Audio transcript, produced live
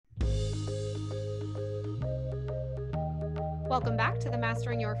Welcome back to the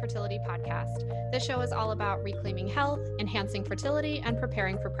Mastering Your Fertility podcast. This show is all about reclaiming health, enhancing fertility, and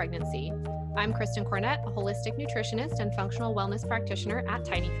preparing for pregnancy. I'm Kristen Cornett, a holistic nutritionist and functional wellness practitioner at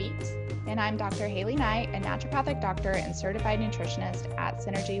Tiny Feet. And I'm Dr. Haley Knight, a naturopathic doctor and certified nutritionist at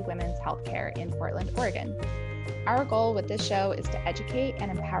Synergy Women's Healthcare in Portland, Oregon. Our goal with this show is to educate and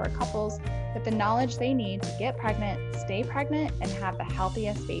empower couples with the knowledge they need to get pregnant, stay pregnant, and have the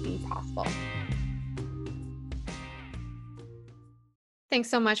healthiest baby possible. Thanks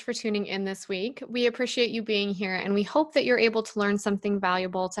so much for tuning in this week. We appreciate you being here, and we hope that you're able to learn something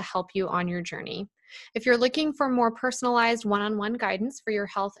valuable to help you on your journey. If you're looking for more personalized one-on-one guidance for your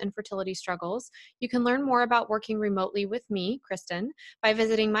health and fertility struggles, you can learn more about working remotely with me, Kristen, by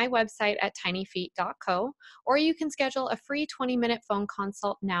visiting my website at tinyfeet.co, or you can schedule a free 20-minute phone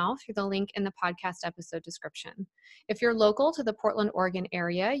consult now through the link in the podcast episode description. If you're local to the Portland, Oregon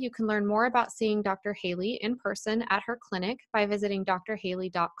area, you can learn more about seeing Dr. Haley in person at her clinic by visiting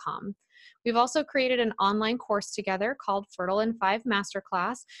drhaley.com. We've also created an online course together called Fertile in 5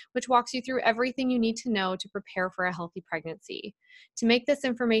 Masterclass, which walks you through everything you need to know to prepare for a healthy pregnancy. To make this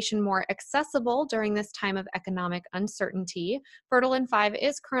information more accessible during this time of economic uncertainty, Fertile in 5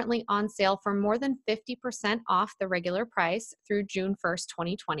 is currently on sale for more than 50% off the regular price through June 1st,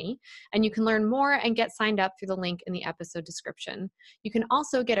 2020, and you can learn more and get signed up through the link in the episode description. You can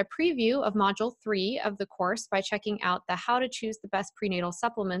also get a preview of Module 3 of the course by checking out the How to Choose the Best Prenatal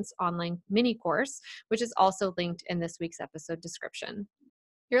Supplements online mini course, which is also linked in this week's episode description.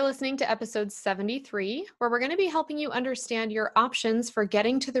 You're listening to episode 73, where we're going to be helping you understand your options for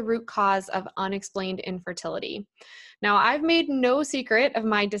getting to the root cause of unexplained infertility. Now, I've made no secret of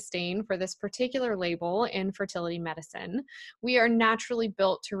my disdain for this particular label in fertility medicine. We are naturally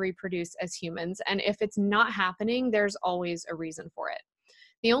built to reproduce as humans, and if it's not happening, there's always a reason for it.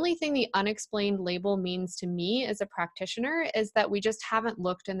 The only thing the unexplained label means to me as a practitioner is that we just haven't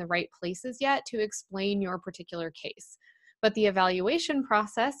looked in the right places yet to explain your particular case. But the evaluation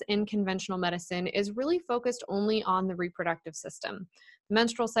process in conventional medicine is really focused only on the reproductive system: the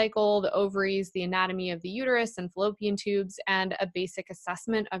menstrual cycle, the ovaries, the anatomy of the uterus and fallopian tubes, and a basic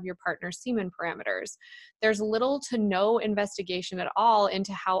assessment of your partner's semen parameters. There's little to no investigation at all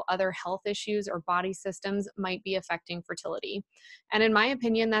into how other health issues or body systems might be affecting fertility. And in my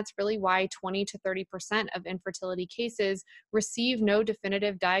opinion, that's really why 20 to 30% of infertility cases receive no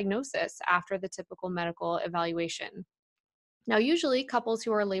definitive diagnosis after the typical medical evaluation. Now, usually couples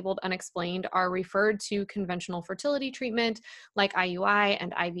who are labeled unexplained are referred to conventional fertility treatment like IUI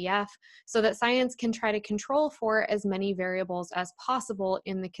and IVF so that science can try to control for as many variables as possible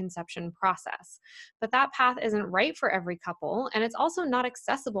in the conception process. But that path isn't right for every couple, and it's also not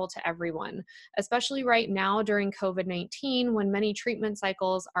accessible to everyone, especially right now during COVID-19 when many treatment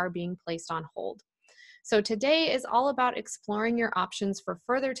cycles are being placed on hold. So today is all about exploring your options for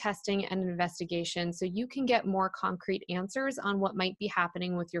further testing and investigation so you can get more concrete answers on what might be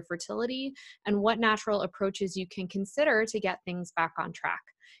happening with your fertility and what natural approaches you can consider to get things back on track.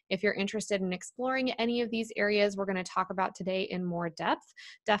 If you're interested in exploring any of these areas we're going to talk about today in more depth,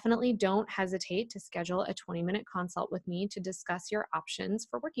 definitely don't hesitate to schedule a 20-minute consult with me to discuss your options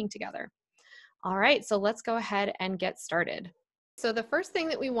for working together. All right, so let's go ahead and get started. So the first thing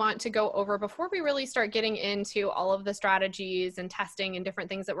that we want to go over before we really start getting into all of the strategies and testing and different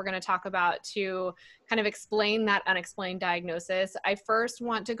things that we're going to talk about to kind of explain that unexplained diagnosis, I first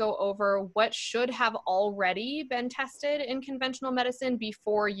want to go over what should have already been tested in conventional medicine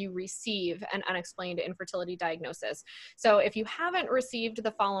before you receive an unexplained infertility diagnosis. So if you haven't received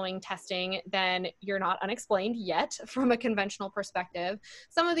the following testing, then you're not unexplained yet from a conventional perspective.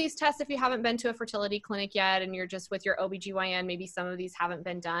 Some of these tests, if you haven't been to a fertility clinic yet and you're just with your OBGYN, maybe some of these haven't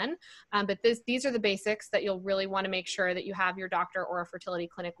been done, but these are the basics that you'll really want to make sure that you have your doctor or a fertility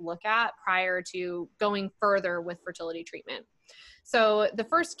clinic look at prior to going further with fertility treatment. So the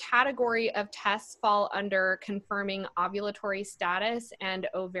first category of tests fall under confirming ovulatory status and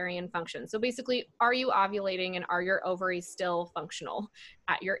ovarian function. So basically, are you ovulating and are your ovaries still functional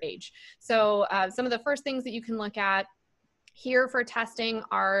at your age? So some of the first things that you can look at here for testing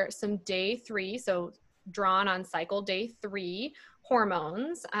are some day 3, so drawn on cycle day 3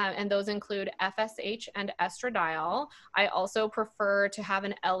 hormones, and those include FSH and estradiol. I also prefer to have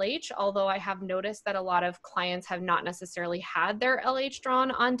an LH, although I have noticed that a lot of clients have not necessarily had their LH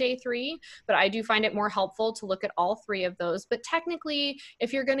drawn on day 3, but I do find it more helpful to look at all 3 of those. But technically,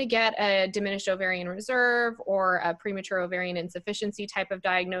 if you're going to get a diminished ovarian reserve or a premature ovarian insufficiency type of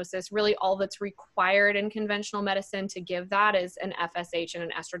diagnosis, really all that's required in conventional medicine to give that is an FSH and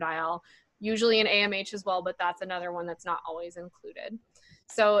an estradiol, usually an AMH as well, but that's another one that's not always included.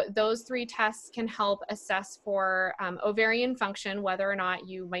 So those 3 tests can help assess for ovarian function, whether or not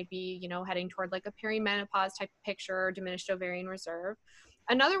you might be, heading toward like a perimenopause type of picture or diminished ovarian reserve.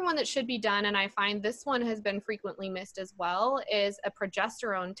 Another one that should be done, and I find this one has been frequently missed as well, is a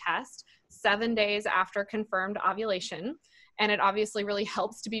progesterone test 7 days after confirmed ovulation. And it obviously really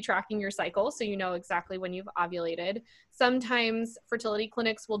helps to be tracking your cycle so you know exactly when you've ovulated. Sometimes fertility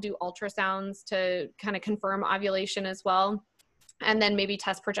clinics will do ultrasounds to kind of confirm ovulation as well, and then maybe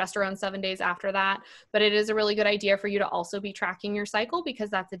test progesterone 7 days after that. But it is a really good idea for you to also be tracking your cycle, because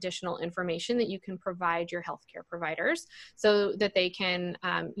that's additional information that you can provide your healthcare providers so that they can,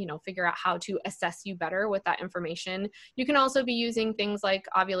 figure out how to assess you better with that information. You can also be using things like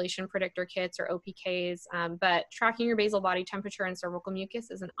ovulation predictor kits or OPKs, but tracking your basal body temperature and cervical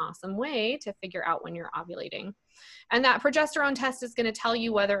mucus is an awesome way to figure out when you're ovulating. And that progesterone test is going to tell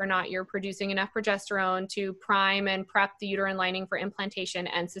you whether or not you're producing enough progesterone to prime and prep the uterine lining for implantation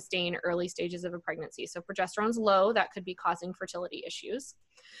and sustain early stages of a pregnancy. So progesterone's low, that could be causing fertility issues.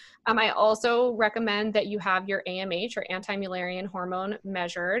 I also recommend that you have your AMH, or anti-Mullerian hormone,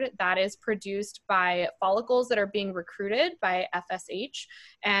 measured. That is produced by follicles that are being recruited by FSH.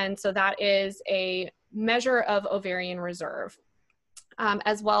 And so that is a measure of ovarian reserve.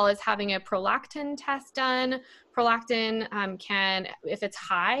 As well as having a prolactin test done. Prolactin can, if it's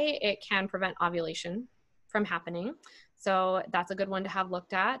high, it can prevent ovulation from happening. So that's a good one to have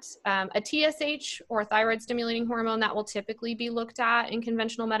looked at. A TSH, or thyroid stimulating hormone, that will typically be looked at in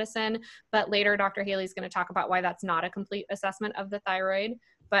conventional medicine, but later Dr. Haley's going to talk about why that's not a complete assessment of the thyroid,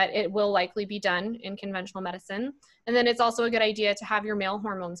 but it will likely be done in conventional medicine. And then it's also a good idea to have your male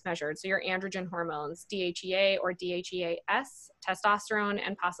hormones measured. So your androgen hormones, DHEA or DHEAS, testosterone,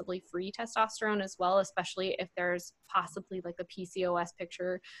 and possibly free testosterone as well, especially if there's possibly like a PCOS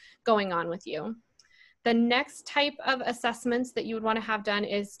picture going on with you. The next type of assessments that you would want to have done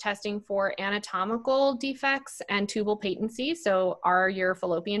is testing for anatomical defects and tubal patency. So are your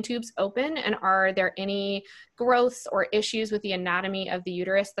fallopian tubes open, and are there any growths or issues with the anatomy of the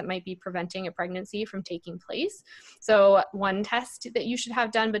uterus that might be preventing a pregnancy from taking place? So one test that you should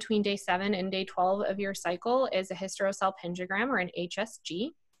have done between day 7 and day 12 of your cycle is a hysterosalpingogram, or an HSG.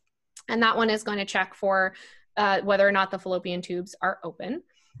 And that one is going to check for whether or not the fallopian tubes are open.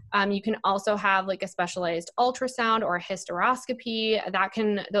 You can also have like a specialized ultrasound or a hysteroscopy.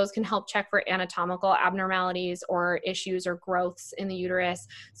 Those can help check for anatomical abnormalities or issues or growths in the uterus.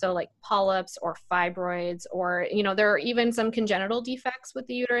 So like polyps or fibroids, or, there are even some congenital defects with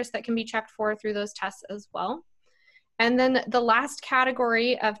the uterus that can be checked for through those tests as well. And then the last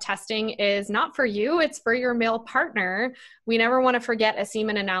category of testing is not for you, it's for your male partner. We never want to forget a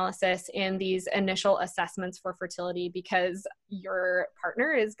semen analysis in these initial assessments for fertility, because your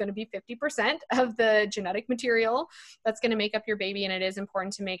partner is going to be 50% of the genetic material that's going to make up your baby. And it is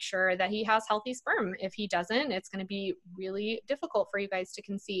important to make sure that he has healthy sperm. If he doesn't, it's going to be really difficult for you guys to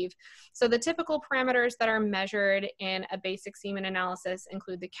conceive. So the typical parameters that are measured in a basic semen analysis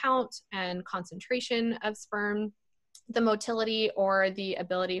include the count and concentration of sperm, the motility, or the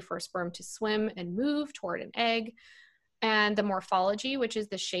ability for sperm to swim and move toward an egg, and the morphology, which is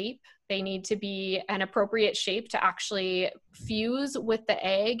the shape. They need to be an appropriate shape to actually fuse with the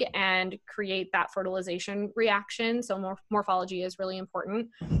egg and create that fertilization reaction. So morphology is really important.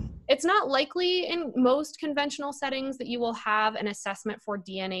 It's not likely in most conventional settings that you will have an assessment for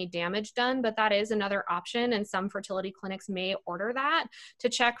DNA damage done, but that is another option, and some fertility clinics may order that to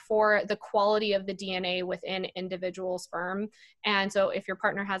check for the quality of the DNA within individual sperm. And so if your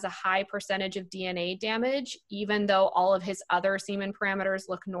partner has a high percentage of DNA damage, even though all of his other semen parameters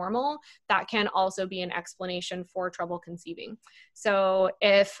look normal, that can also be an explanation for trouble conceiving. So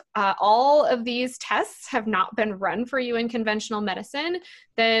if all of these tests have not been run for you in conventional medicine,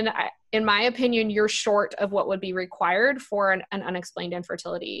 then in my opinion, you're short of what would be required for an unexplained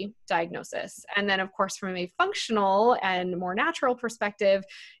infertility diagnosis. And then, of course, from a functional and more natural perspective,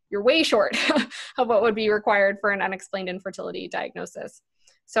 you're way short of what would be required for an unexplained infertility diagnosis.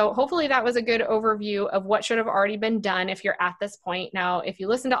 So hopefully that was a good overview of what should have already been done if you're at this point. Now, if you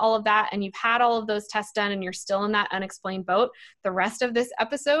listen to all of that and you've had all of those tests done and you're still in that unexplained boat, the rest of this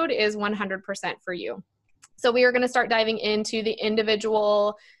episode is 100% for you. So we are going to start diving into the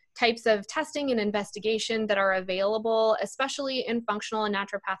individual types of testing and investigation that are available, especially in functional and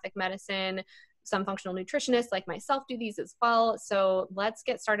naturopathic medicine. Some functional nutritionists like myself do these as well. So let's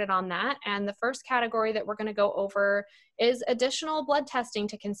get started on that. And the first category that we're going to go over is additional blood testing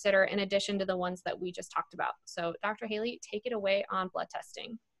to consider in addition to the ones that we just talked about. So Dr. Haley, take it away on blood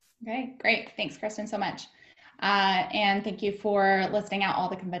testing. Okay, great. Thanks, Kristen, so much. And thank you for listing out all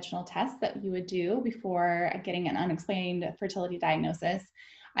the conventional tests that you would do before getting an unexplained fertility diagnosis.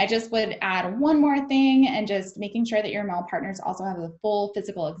 I just would add one more thing, and just making sure that your male partners also have a full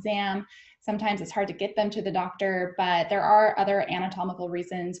physical exam. Sometimes it's hard to get them to the doctor, but there are other anatomical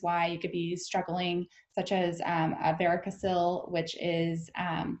reasons why you could be struggling, such as a varicocele, which is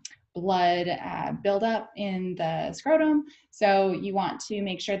blood buildup in the scrotum. So you want to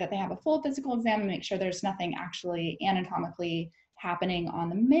make sure that they have a full physical exam and make sure there's nothing actually anatomically happening on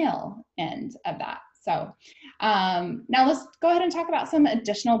the male end of that. So now let's go ahead and talk about some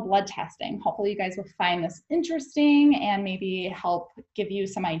additional blood testing. Hopefully you guys will find this interesting and maybe help give you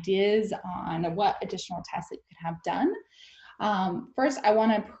some ideas on what additional tests that you could have done. First, I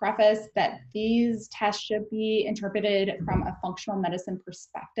want to preface that these tests should be interpreted from a functional medicine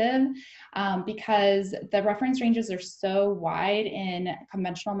perspective, because the reference ranges are so wide in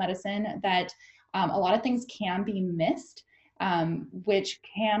conventional medicine that a lot of things can be missed, which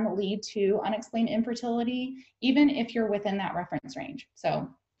can lead to unexplained infertility, even if you're within that reference range. So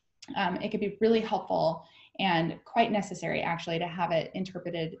it could be really helpful and quite necessary, actually, to have it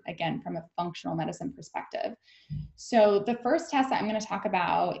interpreted, again, from a functional medicine perspective. So the first test that I'm going to talk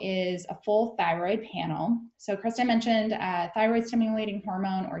about is a full thyroid panel. So Krista mentioned thyroid stimulating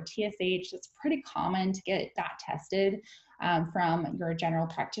hormone, or TSH. It's pretty common to get that tested from your general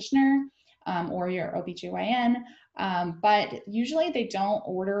practitioner or your OBGYN, but usually they don't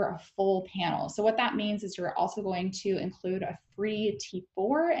order a full panel. So what that means is you're also going to include a free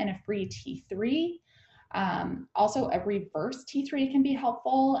T4 and a free T3. Also, a reverse T3 can be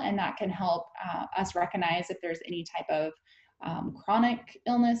helpful, and that can help us recognize if there's any type of chronic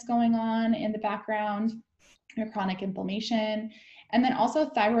illness going on in the background or chronic inflammation. And then also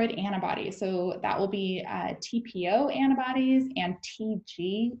thyroid antibodies. So that will be TPO antibodies and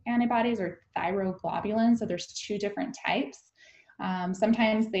TG antibodies, or thyroglobulin. So there's two different types.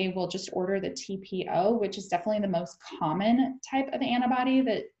 Sometimes they will just order the TPO, which is definitely the most common type of antibody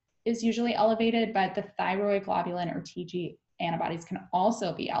that is usually elevated, but the thyroid globulin, or TG antibodies, can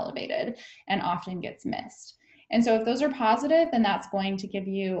also be elevated and often gets missed. And so if those are positive, then that's going to give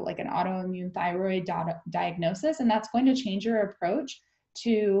you like an autoimmune thyroid diagnosis, and that's going to change your approach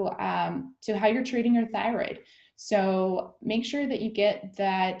to how you're treating your thyroid. So make sure that you get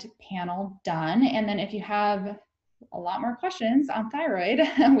that panel done. And then if you have a lot more questions on thyroid,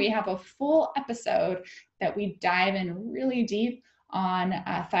 we have a full episode that we dive in really deep on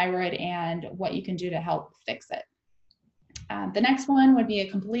thyroid and what you can do to help fix it. The next one would be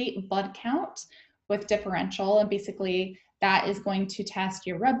a complete blood count with differential, and basically that is going to test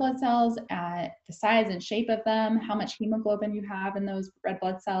your red blood cells, the size and shape of them, how much hemoglobin you have in those red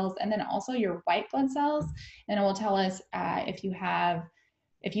blood cells, and then also your white blood cells. And it will tell us if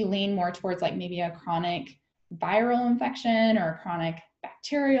you lean more towards like maybe a chronic viral infection or a chronic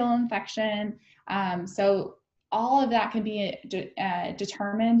bacterial infection. So all of that can be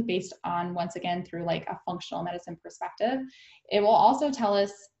determined based on, once again, through like a functional medicine perspective. It will also tell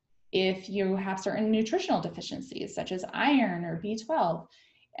us if you have certain nutritional deficiencies, such as iron or B12.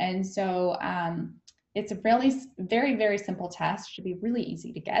 And so it's a really very, very simple test, should be really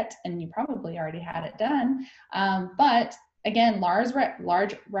easy to get, and you probably already had it done. But again, large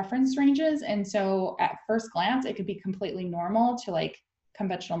reference ranges. And so at first glance, it could be completely normal to like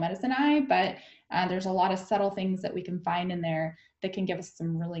conventional medicine eye, but there's a lot of subtle things that we can find in there that can give us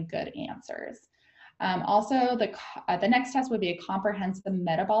some really good answers. Also, the next test would be a comprehensive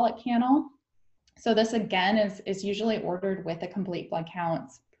metabolic panel. So this again is usually ordered with a complete blood count.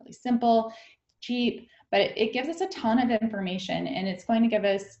 It's really simple, cheap, but it gives us a ton of information, and it's going to give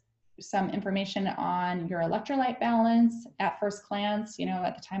us some information on your electrolyte balance at first glance,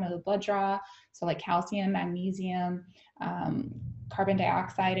 at the time of the blood draw. So like calcium, magnesium, carbon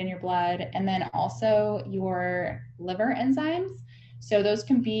dioxide in your blood, and then also your liver enzymes. So those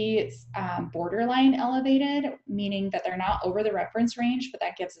can be borderline elevated, meaning that they're not over the reference range, but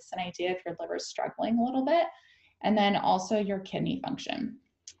that gives us an idea if your liver is struggling a little bit. And then also your kidney function.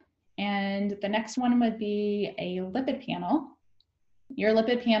 And the next one would be a lipid panel. Your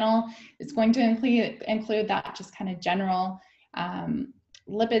lipid panel is going to include that just kind of general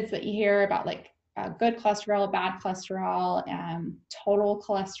lipids that you hear about, like good cholesterol, bad cholesterol, total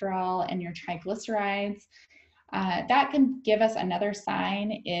cholesterol, and your triglycerides. That can give us another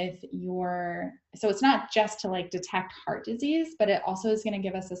sign so it's not just to like detect heart disease, but it also is going to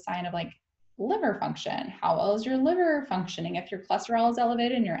give us a sign of like liver function. How well is your liver functioning? If your cholesterol is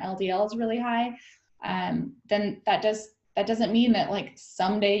elevated and your LDL is really high, then that doesn't mean that like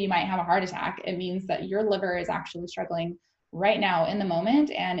someday you might have a heart attack. It means that your liver is actually struggling right now in the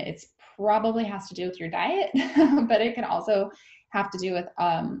moment, and it's probably has to do with your diet, but it can also have to do with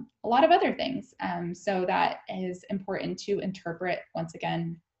a lot of other things. So that is important to interpret, once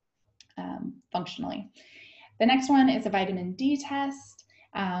again, functionally. The next one is a vitamin D test.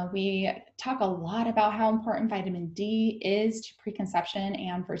 We talk a lot about how important vitamin D is to preconception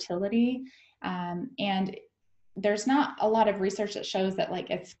and fertility. And there's not a lot of research that shows that like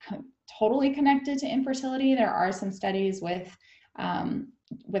it's totally connected to infertility. There are some studies within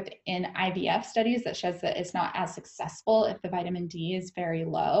IVF studies that shows that it's not as successful if the vitamin D is very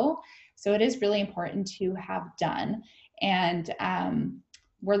low. So it is really important to have done. And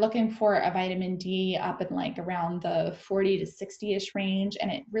we're looking for a vitamin D up in like around the 40 to 60-ish range. And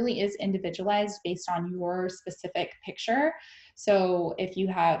it really is individualized based on your specific picture. So if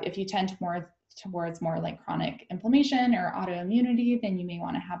you tend towards more like chronic inflammation or autoimmunity, then you may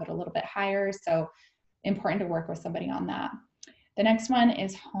want to have it a little bit higher. So important to work with somebody on that. The next one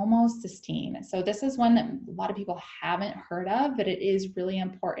is homocysteine. So this is one that a lot of people haven't heard of, but it is really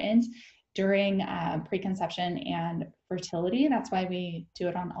important during preconception and fertility. That's why we do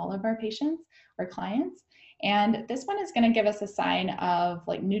it on all of our patients or clients. And this one is going to give us a sign of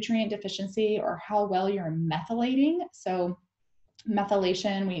like nutrient deficiency or how well you're methylating. So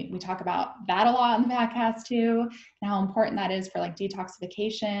methylation, we talk about that a lot on the podcast too, and how important that is for like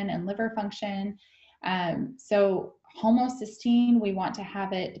detoxification and liver function. So homocysteine, we want to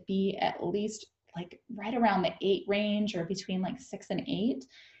have it be at least like right around the 8 range or between like 6 and 8.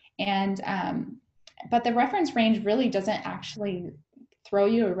 And, but the reference range really doesn't actually throw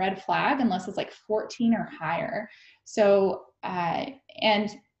you a red flag unless it's like 14 or higher. So, and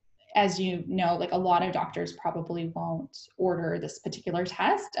as you know, like a lot of doctors probably won't order this particular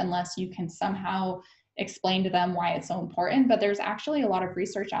test unless you can somehow explain to them why it's so important. But there's actually a lot of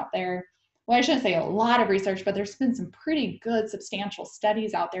research out there. Well, I shouldn't say a lot of research, but there's been some pretty good substantial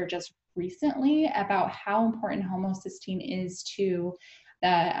studies out there just recently about how important homocysteine is to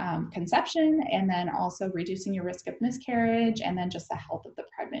the conception, and then also reducing your risk of miscarriage, and then just the health of the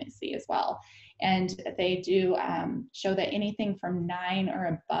pregnancy as well. And they do show that anything from 9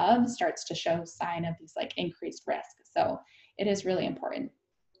 or above starts to show sign of these like increased risk. So it is really important.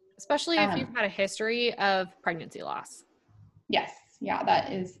 Especially if you've had a history of pregnancy loss. Yes. Yeah,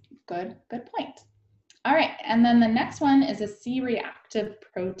 that is good point. All right, and then the next one is a C-reactive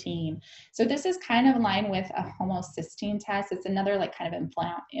protein. So this is kind of in line with a homocysteine test. It's another like kind of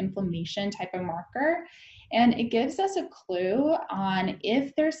inflammation type of marker. And it gives us a clue on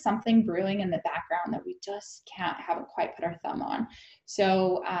if there's something brewing in the background that we just haven't quite put our thumb on.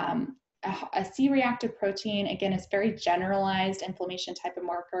 So a C-reactive protein, again, is very generalized inflammation type of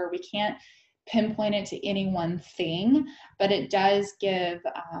marker. We can't pinpoint it to any one thing, but it does give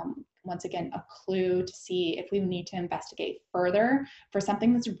once again, a clue to see if we need to investigate further for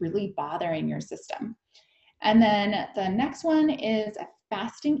something that's really bothering your system. And then the next one is a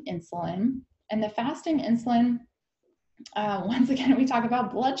fasting insulin. And the fasting insulin, once again, we talk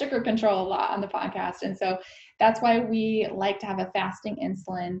about blood sugar control a lot on the podcast. And so that's why we like to have a fasting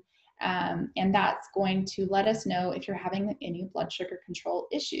insulin. And that's going to let us know if you're having any blood sugar control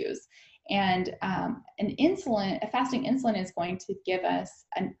issues. And a fasting insulin is going to give us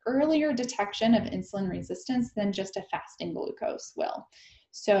an earlier detection of insulin resistance than just a fasting glucose will.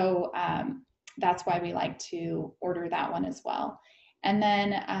 So that's why we like to order that one as well. And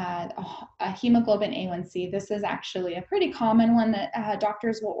then a hemoglobin A1C. This is actually a pretty common one that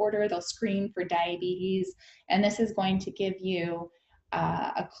doctors will order. They'll screen for diabetes. And this is going to give you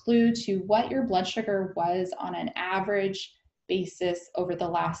a clue to what your blood sugar was on an average basis over the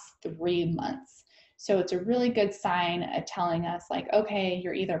last 3 months. So it's a really good sign of telling us like, okay,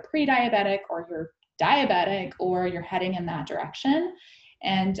 you're either pre-diabetic or you're diabetic or you're heading in that direction.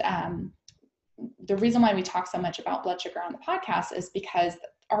 And the reason why we talk so much about blood sugar on the podcast is because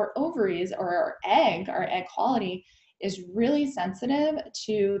our ovaries or our egg quality is really sensitive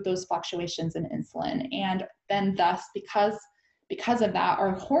to those fluctuations in insulin. And then thus, because of that,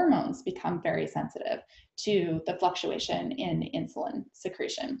 our hormones become very sensitive to the fluctuation in insulin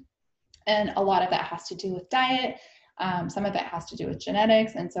secretion. And a lot of that has to do with diet. Some of it has to do with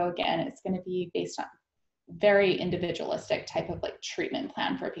genetics. And so again, it's going to be based on very individualistic type of like treatment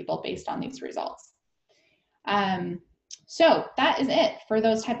plan for people based on these results. So that is it for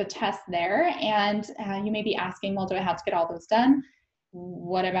those type of tests there. And you may be asking, well, do I have to get all those done?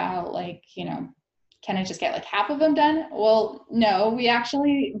 What about like, can I just get like half of them done? Well, no, we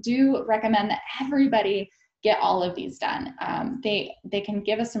actually do recommend that everybody get all of these done. They can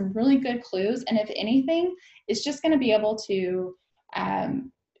give us some really good clues. And if anything, it's just going to be able to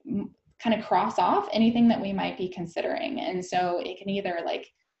kind of cross off anything that we might be considering. And so it can either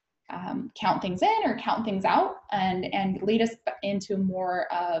like count things in or count things out, and lead us into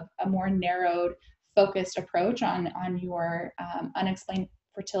more of a more narrowed, focused approach on your unexplained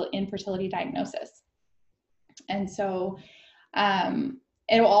infertility diagnosis. And so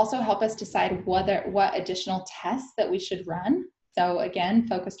it will also help us decide what additional tests that we should run. So again,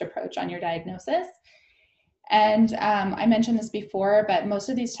 focused approach on your diagnosis. And I mentioned this before, but most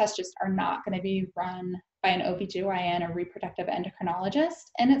of these tests just are not going to be run by an OBGYN or reproductive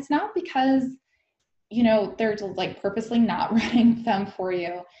endocrinologist. And it's not because, they're like purposely not running them for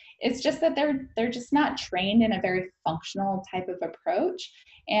you. It's just that they're just not trained in a very functional type of approach.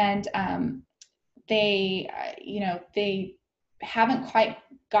 And they haven't quite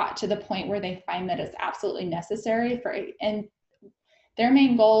got to the point where they find that it's absolutely necessary and their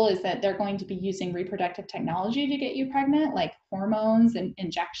main goal is that they're going to be using reproductive technology to get you pregnant, like hormones and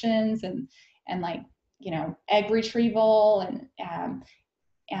injections and like, egg retrieval and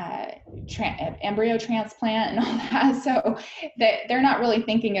embryo transplant and all that. So they're not really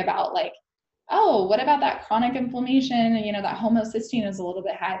thinking about like, oh, what about that chronic inflammation? And, that homocysteine is a little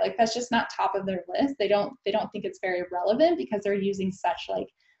bit high. Like that's just not top of their list. They don't think it's very relevant because they're using such like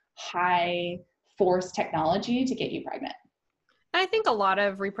high force technology to get you pregnant. I think a lot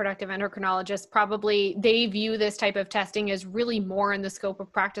of reproductive endocrinologists probably, they view this type of testing as really more in the scope of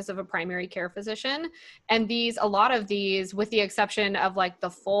practice of a primary care physician. And a lot of these, with the exception of like the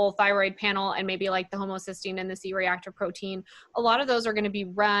full thyroid panel and maybe like the homocysteine and the C-reactive protein, a lot of those are going to be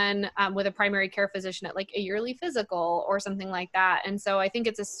run with a primary care physician at like a yearly physical or something like that. And so I think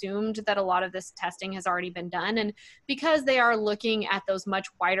it's assumed that a lot of this testing has already been done. And because they are looking at those much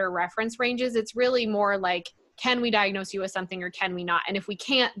wider reference ranges, it's really more like, can we diagnose you with something or can we not? And if we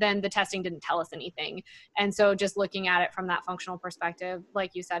can't, then the testing didn't tell us anything. And so just looking at it from that functional perspective,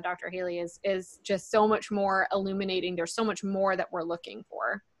 like you said, Dr. Haley, is just so much more illuminating. There's so much more that we're looking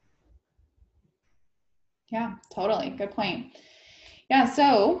for. Yeah, totally. Good point. Yeah,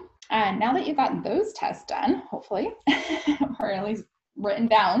 so now that you've gotten those tests done, hopefully, or at least written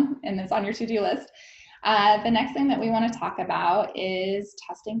down and it's on your to-do list, the next thing that we want to talk about is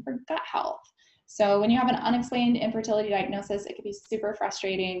testing for gut health. So when you have an unexplained infertility diagnosis, it can be super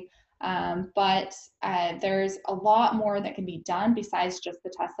frustrating, but there's a lot more that can be done besides just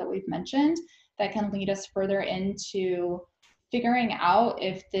the tests that we've mentioned that can lead us further into figuring out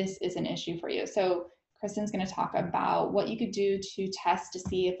if this is an issue for you. So Kristen's going to talk about what you could do to test to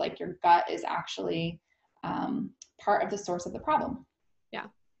see if like your gut is actually part of the source of the problem. Yeah.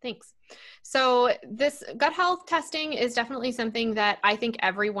 Thanks. So this gut health testing is definitely something that I think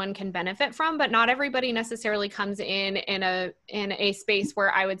everyone can benefit from, but not everybody necessarily comes in a space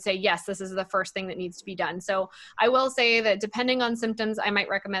where I would say, yes, this is the first thing that needs to be done. So I will say that depending on symptoms, I might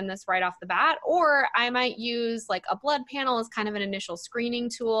recommend this right off the bat, or I might use like a blood panel as kind of an initial screening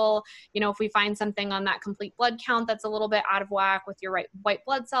tool. If we find something on that complete blood count that's a little bit out of whack with your white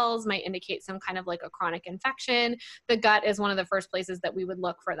blood cells, might indicate some kind of like a chronic infection. The gut is one of the first places that we would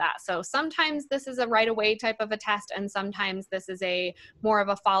look for that. So sometimes this is a right away type of a test, and sometimes this is a more of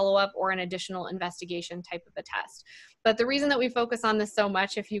a follow-up or an additional investigation type of a test. But the reason that we focus on this so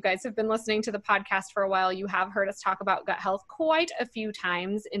much, if you guys have been listening to the podcast for a while, you have heard us talk about gut health quite a few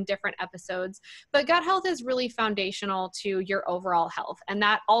times in different episodes. But gut health is really foundational to your overall health, and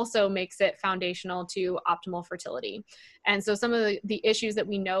that also makes it foundational to optimal fertility. And so some of the issues that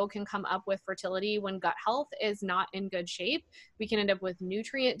we know can come up with fertility when gut health is not in good shape, we can end up with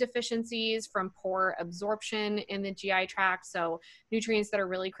nutrient deficiencies from poor absorption in the GI tract. So nutrients that are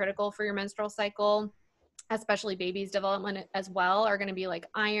really critical for your menstrual cycle, especially babies' development as well, are going to be like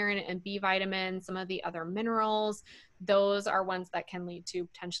iron and B vitamins, some of the other minerals. Those are ones that can lead to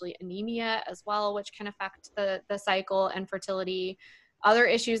potentially anemia as well, which can affect the cycle and fertility. Other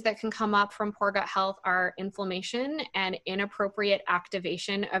issues that can come up from poor gut health are inflammation and inappropriate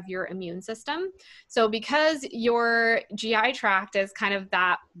activation of your immune system. So because your GI tract is kind of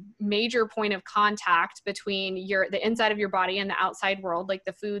that major point of contact between the inside of your body and the outside world, like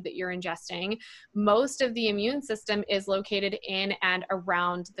the food that you're ingesting, most of the immune system is located in and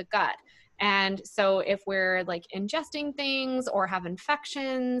around the gut. And so if we're like ingesting things or have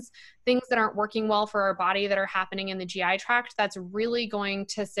infections, things that aren't working well for our body that are happening in the GI tract, that's really going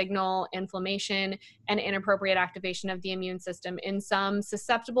to signal inflammation and inappropriate activation of the immune system in some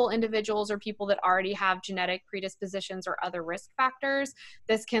susceptible individuals or people that already have genetic predispositions or other risk factors.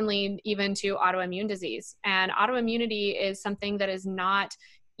 This can lead even to autoimmune disease. And autoimmunity is something that is not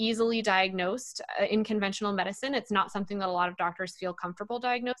easily diagnosed in conventional medicine. It's not something that a lot of doctors feel comfortable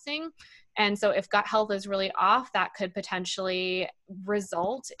diagnosing. And so if gut health is really off, that could potentially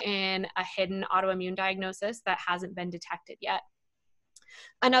result in a hidden autoimmune diagnosis that hasn't been detected yet.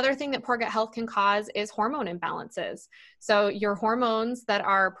 Another thing that poor gut health can cause is hormone imbalances. So your hormones that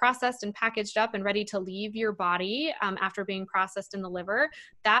are processed and packaged up and ready to leave your body after being processed in the liver,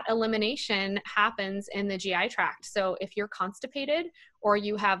 that elimination happens in the GI tract. So if you're constipated, or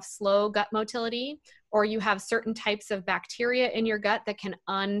you have slow gut motility, or you have certain types of bacteria in your gut that can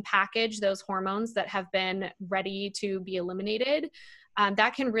unpackage those hormones that have been ready to be eliminated,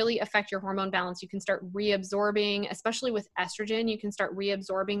 that can really affect your hormone balance. You can start reabsorbing, especially with estrogen, you can start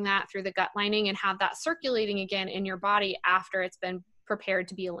reabsorbing that through the gut lining and have that circulating again in your body after it's been prepared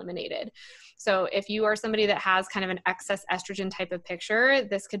to be eliminated. So if you are somebody that has kind of an excess estrogen type of picture,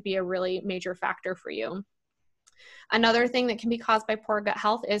 this could be a really major factor for you. Another thing that can be caused by poor gut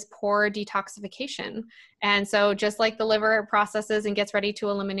health is poor detoxification. And so just like the liver processes and gets ready to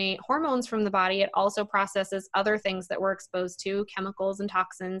eliminate hormones from the body, it also processes other things that we're exposed to, chemicals and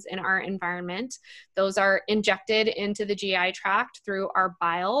toxins in our environment. Those are injected into the GI tract through our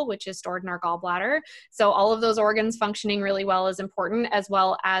bile, which is stored in our gallbladder. So all of those organs functioning really well is important, as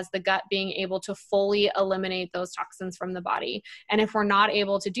well as the gut being able to fully eliminate those toxins from the body. And if we're not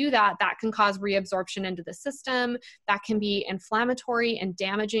able to do that, that can cause reabsorption into the system. That can be inflammatory and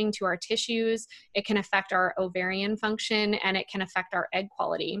damaging to our tissues. It can affect our ovarian function, and it can affect our egg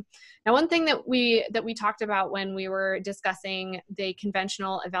quality. Now, one thing that we talked about when we were discussing the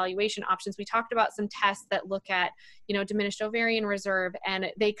conventional evaluation options, we talked about some tests that look at, diminished ovarian reserve, and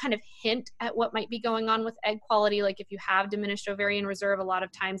they kind of hint at what might be going on with egg quality. Like if you have diminished ovarian reserve, a lot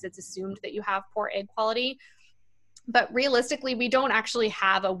of times it's assumed that you have poor egg quality. But realistically, we don't actually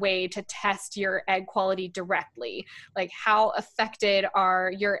have a way to test your egg quality directly. Like how affected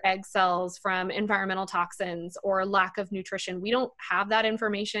are your egg cells from environmental toxins or lack of nutrition? We don't have that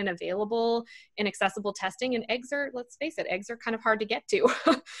information available in accessible testing. And eggs are, let's face it, eggs are kind of hard to get to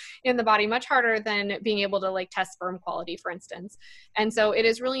in the body, much harder than being able to test sperm quality, for instance. And so it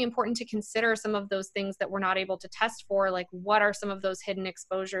is really important to consider some of those things that we're not able to test for, like what are some of those hidden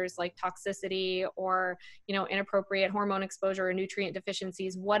exposures like toxicity or, inappropriate hormone exposure or nutrient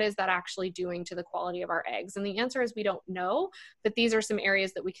deficiencies. What is that actually doing to the quality of our eggs? And the answer is we don't know, but these are some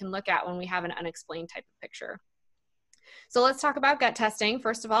areas that we can look at when we have an unexplained type of picture. So let's talk about gut testing.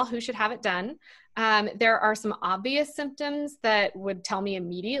 First of all, who should have it done? There are some obvious symptoms that would tell me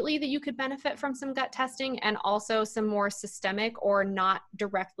immediately that you could benefit from some gut testing, and also some more systemic or not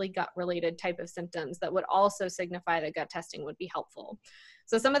directly gut related type of symptoms that would also signify that gut testing would be helpful.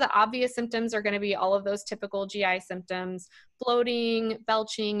 So some of the obvious symptoms are going to be all of those typical GI symptoms: bloating,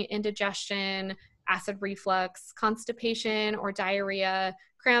 belching, indigestion, acid reflux, constipation or diarrhea,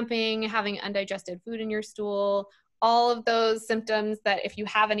 cramping, having undigested food in your stool, all of those symptoms that if you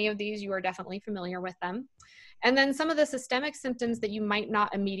have any of these, you are definitely familiar with them. And then some of the systemic symptoms that you might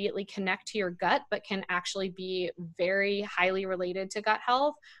not immediately connect to your gut, but can actually be very highly related to gut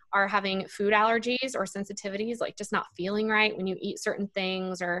health, are having food allergies or sensitivities, like just not feeling right when you eat certain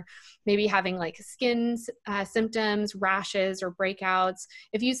things, or maybe having skin symptoms, rashes, or breakouts.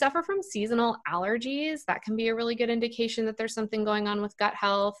 If you suffer from seasonal allergies, that can be a really good indication that there's something going on with gut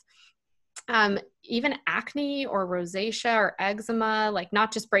health. Even acne or rosacea or eczema,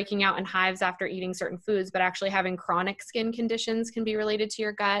 not just breaking out in hives after eating certain foods, but actually having chronic skin conditions can be related to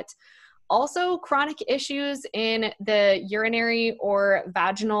your gut. Also, chronic issues in the urinary or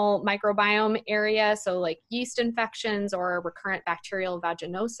vaginal microbiome area, so yeast infections or recurrent bacterial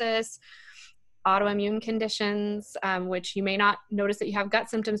vaginosis. Autoimmune conditions, which you may not notice that you have gut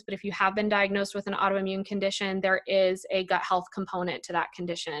symptoms, but if you have been diagnosed with an autoimmune condition, there is a gut health component to that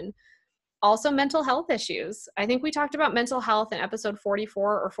condition. Also, mental health issues. I think we talked about mental health in episode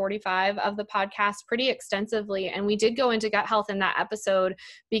 44 or 45 of the podcast pretty extensively. And we did go into gut health in that episode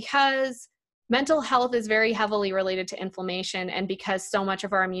because mental health is very heavily related to inflammation. And because so much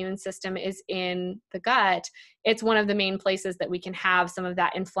of our immune system is in the gut, it's one of the main places that we can have some of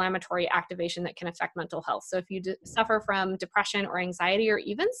that inflammatory activation that can affect mental health. So if you suffer from depression or anxiety or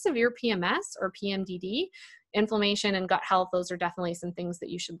even severe PMS or PMDD, inflammation and gut health, those are definitely some things that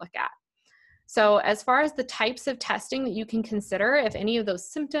you should look at. So as far as the types of testing that you can consider, if any of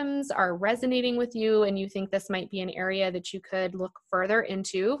those symptoms are resonating with you and you think this might be an area that you could look further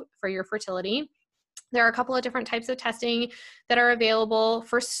into for your fertility, there are a couple of different types of testing that are available.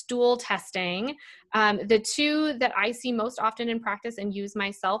 For stool testing, the two that I see most often in practice and use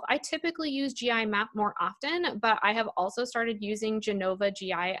myself, I typically use GI Map more often, but I have also started using Genova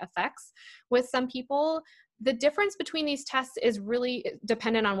GI Effects with some people. the difference between these tests is really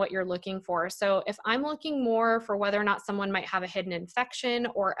dependent on what you're looking for. So if I'm looking more for whether or not someone might have a hidden infection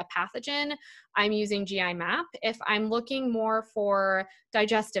or a pathogen, I'm using GI map. If I'm looking more for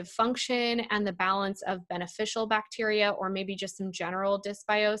digestive function and the balance of beneficial bacteria or maybe just some general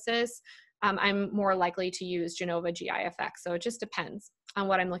dysbiosis, I'm more likely to use Genova GI-FX. So it just depends on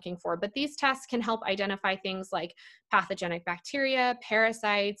what I'm looking for. But these tests can help identify things like pathogenic bacteria,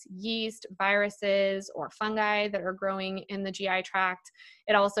 parasites, yeast, viruses, or fungi that are growing in the GI tract.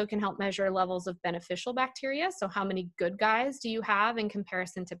 It also can help measure levels of beneficial bacteria. So how many good guys do you have in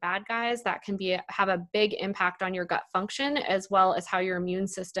comparison to bad guys? That can have a big impact on your gut function, as well as how your immune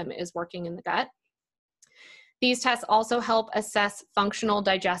system is working in the gut. These tests also help assess functional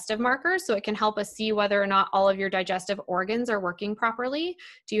digestive markers, so it can help us see whether or not all of your digestive organs are working properly.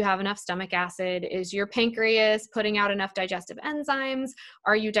 Do you have enough stomach acid? Is your pancreas putting out enough digestive enzymes?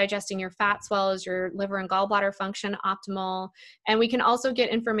 Are you digesting your fats well? Is your liver and gallbladder function optimal? And we can also get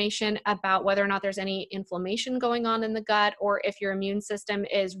information about whether or not there's any inflammation going on in the gut, or if your immune system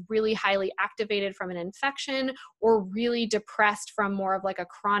is really highly activated from an infection or really depressed from more of like a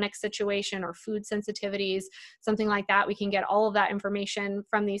chronic situation or food sensitivities. Something like that. We can get all of that information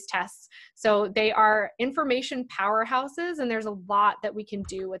from these tests. So they are information powerhouses, and there's a lot that we can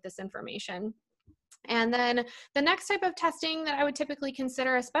do with this information. And then the next type of testing that I would typically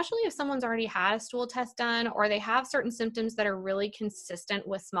consider, especially if someone's already had a stool test done or they have certain symptoms that are really consistent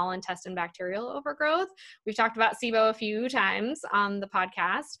with small intestine bacterial overgrowth. We've talked about SIBO a few times on the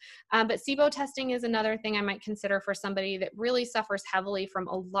podcast, but SIBO testing is another thing I might consider for somebody that really suffers heavily from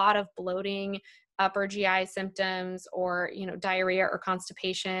a lot of bloating, upper GI symptoms, or diarrhea or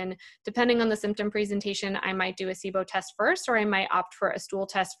constipation. Depending on the symptom presentation, I might do a SIBO test first, or I might opt for a stool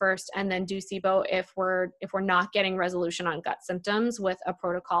test first and then do SIBO if we're not getting resolution on gut symptoms with a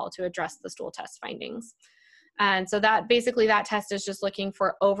protocol to address the stool test findings. And so that test is just looking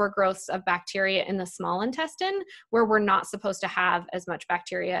for overgrowths of bacteria in the small intestine where we're not supposed to have as much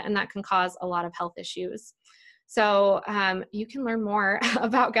bacteria, and that can cause a lot of health issues. So you can learn more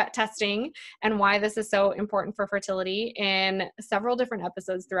about gut testing and why this is so important for fertility in several different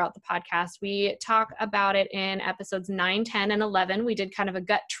episodes throughout the podcast. We talk about it in episodes 9, 10, and 11. We did kind of a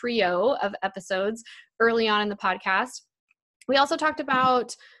gut trio of episodes early on in the podcast. We also talked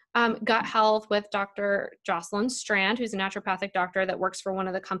about gut health with Dr. Jocelyn Strand, who's a naturopathic doctor that works for one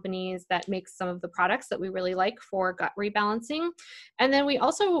of the companies that makes some of the products that we really like for gut rebalancing. And then we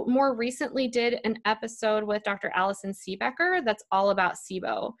also more recently did an episode with Dr. Allison Seebecker that's all about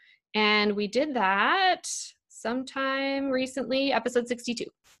SIBO. And we did that sometime recently, episode 62.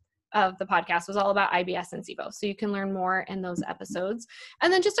 Of the podcast was all about IBS and SIBO. So you can learn more in those episodes.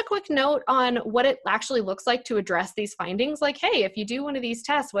 And then just a quick note on what it actually looks like to address these findings. Like, hey, if you do one of these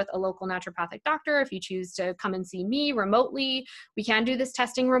tests with a local naturopathic doctor, if you choose to come and see me remotely, we can do this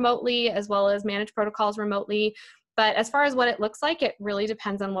testing remotely as well as manage protocols remotely. But as far as what it looks like, it really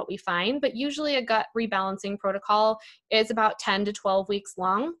depends on what we find. But usually a gut rebalancing protocol is about 10 to 12 weeks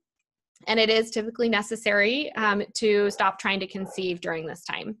long. And it is typically necessary to stop trying to conceive during this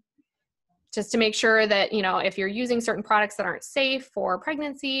time, just to make sure that, if you're using certain products that aren't safe for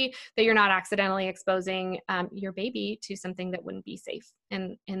pregnancy, that you're not accidentally exposing your baby to something that wouldn't be safe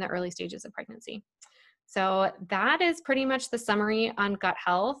in the early stages of pregnancy. So that is pretty much the summary on gut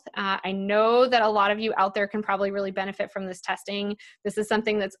health. I know that a lot of you out there can probably really benefit from this testing. This is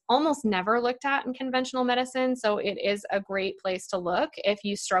something that's almost never looked at in conventional medicine. So it is a great place to look if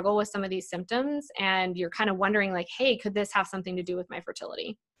you struggle with some of these symptoms and you're kind of wondering like, hey, could this have something to do with my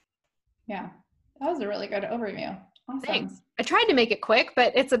fertility? Yeah, that was a really good overview. Awesome. Thanks. I tried to make it quick,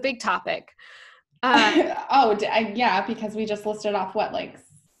 but it's a big topic. Yeah, because we just listed off like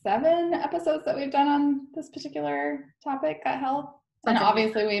 7 episodes that we've done on this particular topic, gut health. And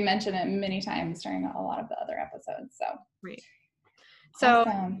obviously we mention it many times during a lot of the other episodes. So right. So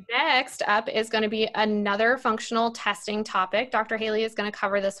awesome. Next up is going to be another functional testing topic. Dr. Haley is going to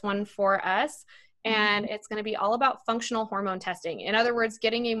cover this one for us. And it's going to be all about functional hormone testing. In other words,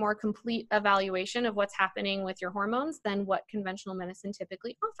 getting a more complete evaluation of what's happening with your hormones than what conventional medicine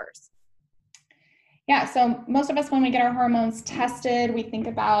typically offers. Yeah, so most of us, when we get our hormones tested, we think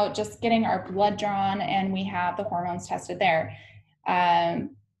about just getting our blood drawn and we have the hormones tested there. I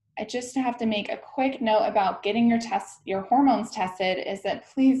just have to make a quick note about getting your hormones tested is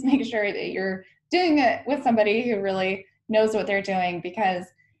that please make sure that you're doing it with somebody who really knows what they're doing, because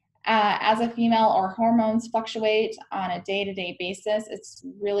as a female, our hormones fluctuate on a day-to-day basis. It's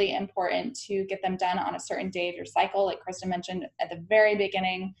really important to get them done on a certain day of your cycle. Like Krista mentioned at the very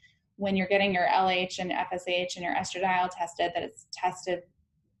beginning, when you're getting your LH and FSH and your estradiol tested, that it's tested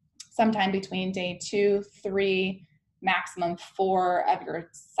sometime between day 2, 3, maximum 4 of your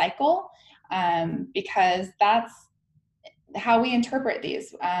cycle, because that's how we interpret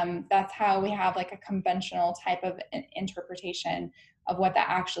these. That's how we have like a conventional type of interpretation of what that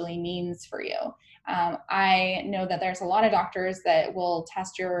actually means for you. I know that there's a lot of doctors that will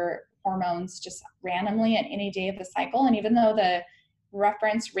test your hormones just randomly at any day of the cycle. And even though the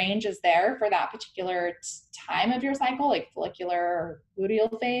reference range is there for that particular time of your cycle, like follicular or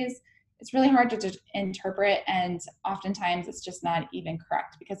luteal phase, it's really hard to interpret, and oftentimes it's just not even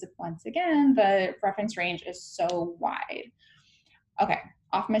correct because once again, the reference range is so wide. Okay,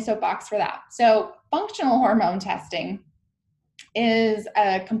 off my soapbox for that. So functional hormone testing is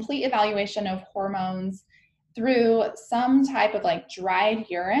a complete evaluation of hormones through some type of like dried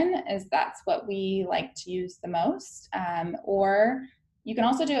urine, as that's what we like to use the most, or you can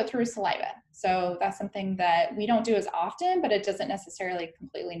also do it through saliva. So that's something that we don't do as often, but it doesn't necessarily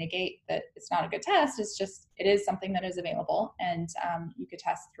completely negate that it's not a good test. It's just, it is something that is available, and you could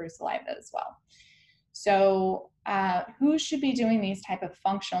test through saliva as well. So who should be doing these type of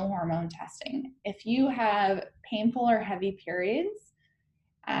functional hormone testing? If you have painful or heavy periods,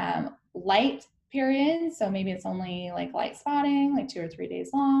 light periods, so maybe it's only like light spotting, like 2 or 3 days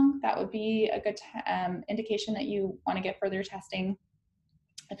long, that would be a good indication that you want to get further testing.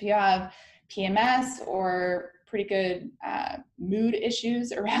 If you have PMS or pretty good mood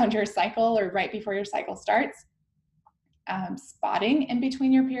issues around your cycle or right before your cycle starts, spotting in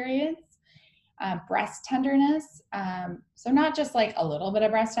between your periods, breast tenderness. So not just like a little bit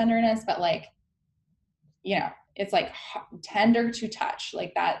of breast tenderness, but like, you know, it's like tender to touch,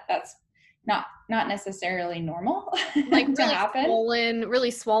 like that's not necessarily normal Like to happen.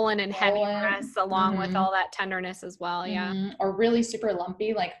 really swollen and heavy breasts along with Mm-hmm. all that tenderness as well. Yeah. Mm-hmm. Or really super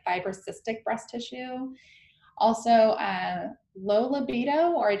lumpy, like fibrocystic breast tissue. Also, low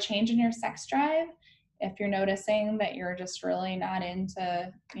libido or a change in your sex drive. If you're noticing that you're just really not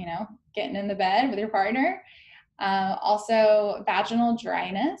into, you know, getting in the bed with your partner. Also, vaginal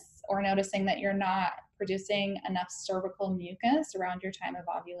dryness, or noticing that you're not producing enough cervical mucus around your time of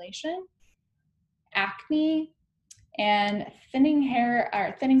ovulation. Acne, and thinning hair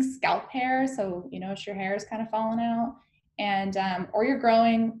or thinning scalp hair. So you notice your hair is kind of falling out, and or you're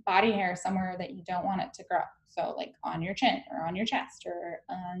growing body hair somewhere that you don't want it to grow. So like on your chin or on your chest or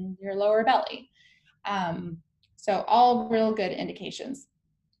on your lower belly. So all real good indications.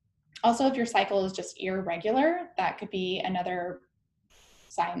 Also, if your cycle is just irregular, that could be another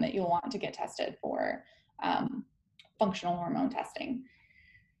sign that you'll want to get tested for functional hormone testing.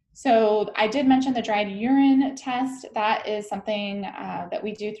 So I did mention the dried urine test. That is something that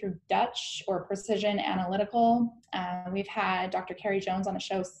we do through Dutch or Precision Analytical. We've had Dr. Carrie Jones on the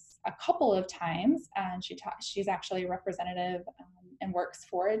show a couple of times, and she's actually a representative and works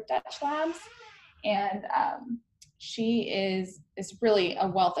for Dutch Labs. And she is really a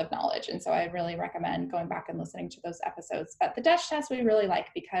wealth of knowledge. And so I really recommend going back and listening to those episodes. But the Dutch test we really like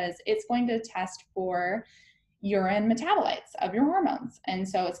because it's going to test for urine metabolites of your hormones. And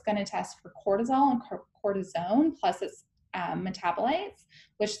so it's going to test for cortisol and cortisone plus its metabolites,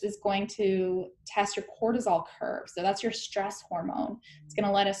 which is going to test your cortisol curve. So that's your stress hormone. It's going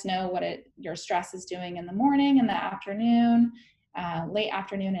to let us know what your stress is doing in the morning, in the afternoon, late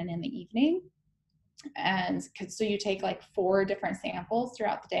afternoon, and in the evening. And so you take like 4 different samples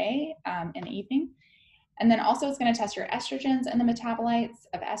throughout the day in the evening. And then also it's going to test your estrogens and the metabolites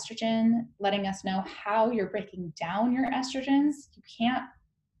of estrogen, letting us know how you're breaking down your estrogens.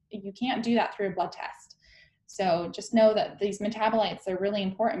 You can't do that through a blood test. So just know that these metabolites are really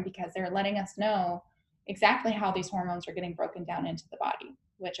important because they're letting us know exactly how these hormones are getting broken down into the body,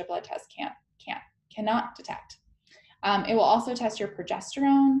 which a blood test cannot detect. It will also test your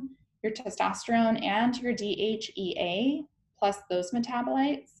progesterone, your testosterone, and your DHEA, plus those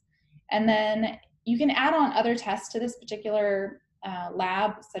metabolites. And then you can add on other tests to this particular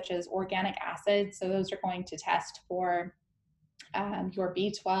lab, such as organic acid. So those are going to test for your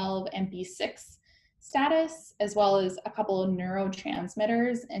B12 and B6 status, as well as a couple of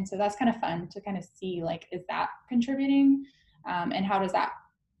neurotransmitters. And so that's kind of fun to kind of see, like, is that contributing? And how does that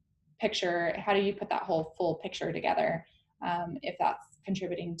how do you put that whole full picture together if that's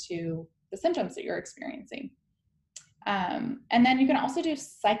contributing to the symptoms that you're experiencing? And then you can also do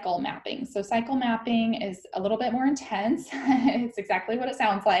cycle mapping. So cycle mapping is a little bit more intense. It's exactly what it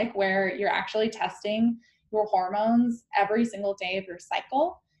sounds like, where you're actually testing your hormones every single day of your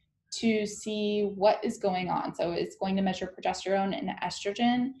cycle to see what is going on. So it's going to measure progesterone and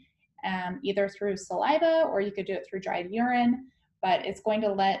estrogen either through saliva, or you could do it through dried urine. but it's going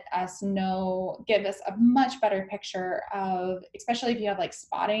to let us know, give us a much better picture of, especially if you have like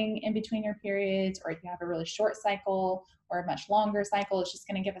spotting in between your periods, or if you have a really short cycle or a much longer cycle. It's just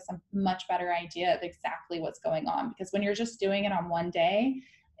going to give us a much better idea of exactly what's going on, because when you're just doing it on one day,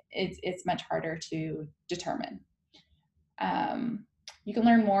 it's much harder to determine. You can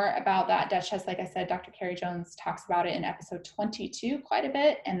learn more about that Dutch test. Like I said, Dr. Carrie Jones talks about it in episode 22 quite a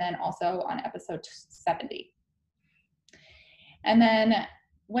bit, and then also on episode 70. And then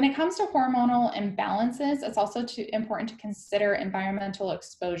when it comes to hormonal imbalances, it's also important to consider environmental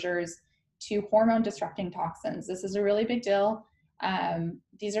exposures to hormone disrupting toxins. This is a really big deal.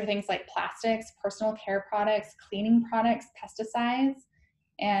 These are things like plastics, personal care products, cleaning products, pesticides.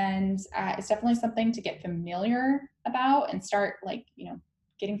 And it's definitely something to get familiar about and start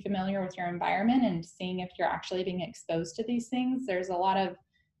getting familiar with your environment and seeing if you're actually being exposed to these things. There's a lot of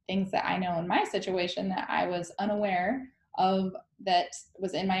things that I know in my situation that I was unaware of that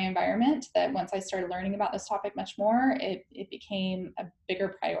was in my environment, that once I started learning about this topic much more, it became a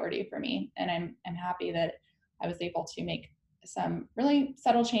bigger priority for me. And I'm happy that I was able to make some really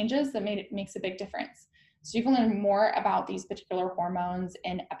subtle changes that makes a big difference. So you can learn more about these particular hormones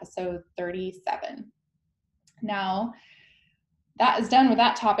in episode 37. Now, that is done with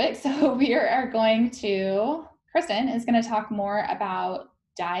that topic. So Kristen is going to talk more about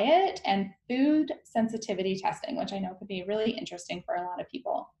diet and food sensitivity testing, which I know could be really interesting for a lot of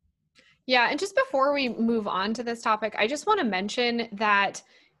people. Yeah, and just before we move on to this topic, I just want to mention that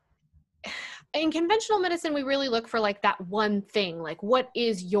in conventional medicine, we really look for like that one thing, like what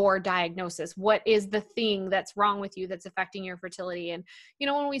is your diagnosis? What is the thing that's wrong with you that's affecting your fertility? And,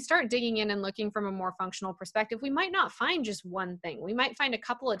 when we start digging in and looking from a more functional perspective, we might not find just one thing. We might find a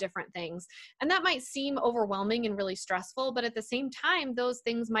couple of different things. And that might seem overwhelming and really stressful, but at the same time, those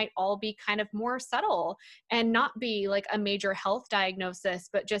things might all be kind of more subtle and not be like a major health diagnosis,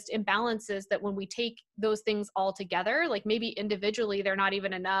 but just imbalances that when we take those things all together, like maybe individually, they're not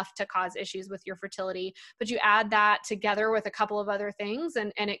even enough to cause issues with your fertility, but you add that together with a couple of other things,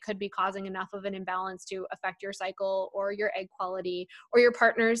 and it could be causing enough of an imbalance to affect your cycle or your egg quality or your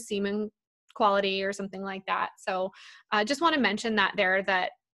partner's semen quality or something like that. So I just want to mention that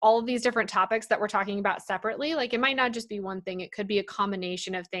all of these different topics that we're talking about separately, like it might not just be one thing, it could be a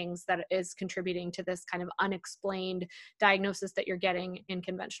combination of things that is contributing to this kind of unexplained diagnosis that you're getting in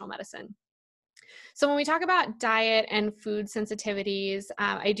conventional medicine. So when we talk about diet and food sensitivities,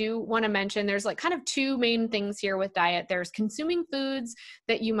 I do want to mention there's like kind of two main things here with diet. There's consuming foods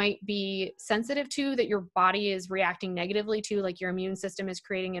that you might be sensitive to, that your body is reacting negatively to, like your immune system is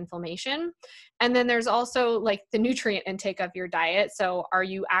creating inflammation. And then there's also like the nutrient intake of your diet. So are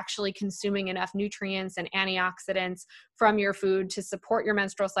you actually consuming enough nutrients and antioxidants from your food to support your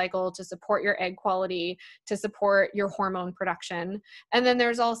menstrual cycle, to support your egg quality, to support your hormone production? And then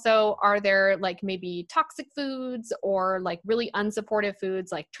there's also, are there like maybe toxic foods or like really unsupportive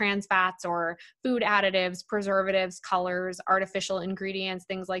foods like trans fats or food additives, preservatives, colors, artificial ingredients,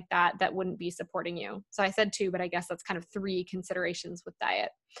 things like that, that wouldn't be supporting you? So I said two, but I guess that's kind of three considerations with diet.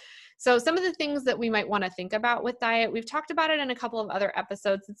 So some of the things that we might want to think about with diet, we've talked about it in a couple of other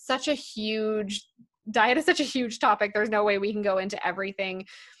episodes. Diet is such a huge topic. There's no way we can go into everything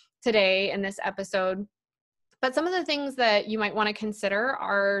today in this episode. But some of the things that you might want to consider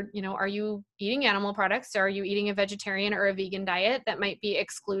are, are you eating animal products? Are you eating a vegetarian or a vegan diet that might be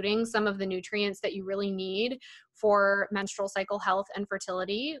excluding some of the nutrients that you really need for menstrual cycle health and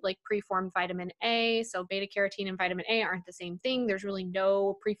fertility, like preformed vitamin A? So beta carotene and vitamin A aren't the same thing. There's really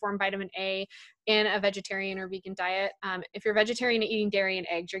no preformed vitamin A in a vegetarian or vegan diet. If you're vegetarian and eating dairy and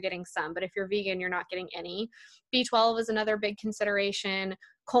eggs, you're getting some, but if you're vegan, you're not getting any. B12 is another big consideration.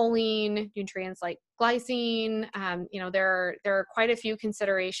 Choline, nutrients like glycine, there are quite a few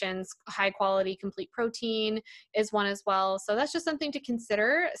considerations. High quality complete protein is one as well. So that's just something to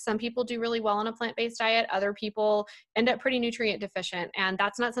consider. Some people do really well on a plant-based diet. Other people end up pretty nutrient deficient, and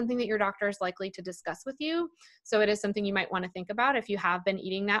that's not something that your doctor is likely to discuss with you. So it is something you might want to think about. If you have been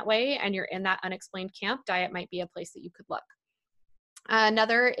eating that way and you're in that unexplained camp, diet might be a place that you could look.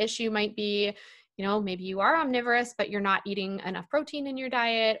 Another issue might be, maybe you are omnivorous, but you're not eating enough protein in your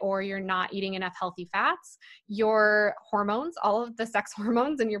diet, or you're not eating enough healthy fats. Your hormones, all of the sex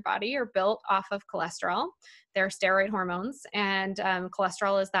hormones in your body, are built off of cholesterol. They're steroid hormones, and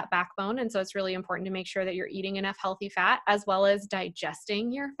cholesterol is that backbone. And so it's really important to make sure that you're eating enough healthy fat as well as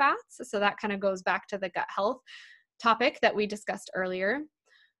digesting your fats. So that kind of goes back to the gut health topic that we discussed earlier.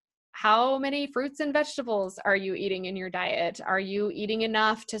 How many fruits and vegetables are you eating in your diet? Are you eating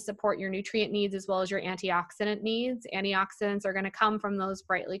enough to support your nutrient needs as well as your antioxidant needs? Antioxidants are going to come from those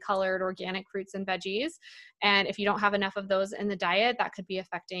brightly colored organic fruits and veggies. And if you don't have enough of those in the diet, that could be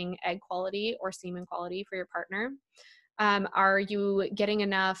affecting egg quality or semen quality for your partner. Are you getting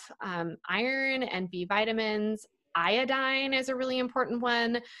enough iron and B vitamins? Iodine is a really important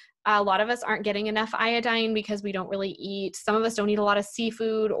one. A lot of us aren't getting enough iodine because we don't really eat. Some of us don't eat a lot of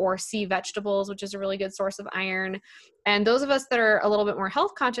seafood or sea vegetables, which is a really good source of iron. And those of us that are a little bit more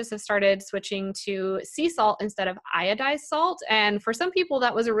health conscious have started switching to sea salt instead of iodized salt. And for some people,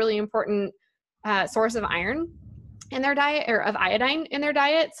 that was a really important source of iron in their diet, or of iodine in their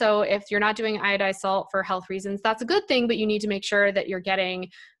diet. So if you're not doing iodized salt for health reasons, that's a good thing, but you need to make sure that you're getting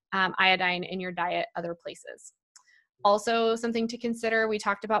iodine in your diet other places. Also, something to consider, we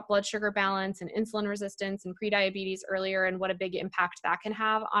talked about blood sugar balance and insulin resistance and prediabetes earlier, and what a big impact that can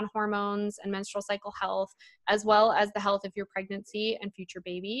have on hormones and menstrual cycle health, as well as the health of your pregnancy and future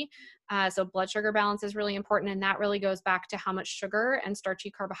baby. So blood sugar balance is really important, and that really goes back to how much sugar and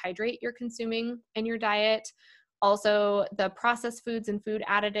starchy carbohydrate you're consuming in your diet. Also, the processed foods and food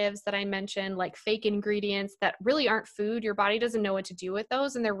additives that I mentioned, like fake ingredients that really aren't food, your body doesn't know what to do with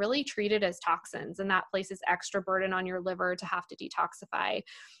those, and they're really treated as toxins, and that places extra burden on your liver to have to detoxify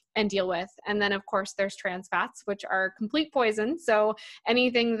and deal with. And then, of course, there's trans fats, which are complete poison. So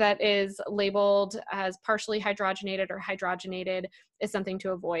anything that is labeled as partially hydrogenated or hydrogenated is something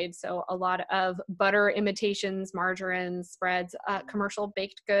to avoid. So a lot of butter imitations, margarines, spreads, commercial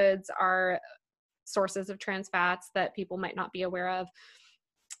baked goods are sources of trans fats that people might not be aware of.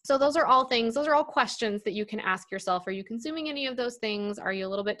 So those are all things, those are all questions that you can ask yourself. Are you consuming any of those things? Are you a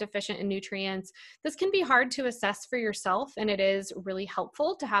little bit deficient in nutrients? This can be hard to assess for yourself, and it is really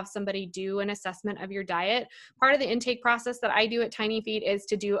helpful to have somebody do an assessment of your diet. Part of the intake process that I do at Tiny Feet is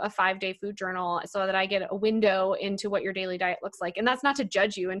to do a 5-day food journal so that I get a window into what your daily diet looks like. And that's not to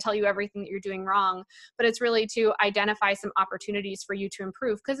judge you and tell you everything that you're doing wrong, but it's really to identify some opportunities for you to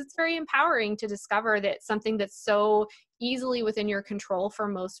improve, because it's very empowering to discover that something that's so easily within your control for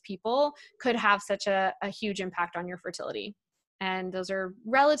most people could have such a huge impact on your fertility. And those are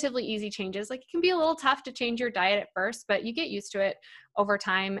relatively easy changes. Like, it can be a little tough to change your diet at first, but you get used to it over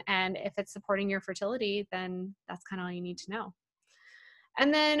time. And if it's supporting your fertility, then that's kind of all you need to know.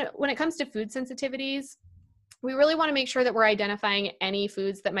 And then when it comes to food sensitivities, we really want to make sure that we're identifying any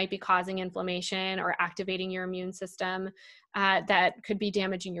foods that might be causing inflammation or activating your immune system, that could be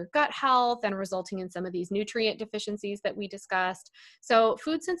damaging your gut health and resulting in some of these nutrient deficiencies that we discussed. So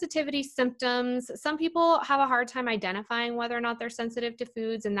food sensitivity symptoms, some people have a hard time identifying whether or not they're sensitive to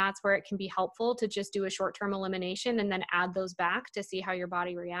foods, and that's where it can be helpful to just do a short-term elimination and then add those back to see how your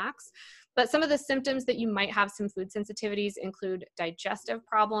body reacts. But some of the symptoms that you might have some food sensitivities include digestive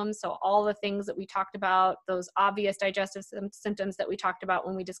problems. So all the things that we talked about, those obvious digestive symptoms that we talked about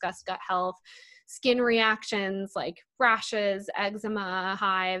when we discussed gut health, skin reactions like rashes, eczema,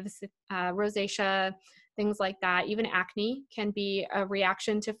 hives, rosacea, things like that. Even acne can be a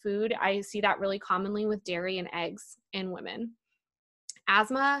reaction to food. I see that really commonly with dairy and eggs in women.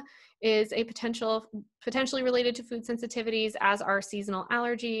 Asthma is a potentially related to food sensitivities, as are seasonal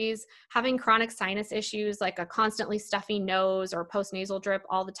allergies. Having chronic sinus issues like a constantly stuffy nose or postnasal drip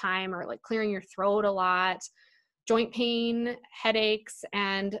all the time, or like clearing your throat a lot. Joint pain, headaches,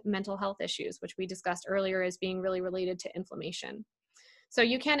 and mental health issues, which we discussed earlier as being really related to inflammation. So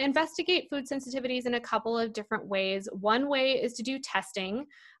you can investigate food sensitivities in a couple of different ways. One way is to do testing.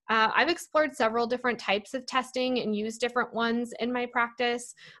 I've explored several different types of testing and use different ones in my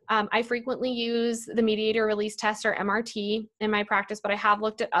practice. I frequently use the mediator release test, or MRT, in my practice, but I have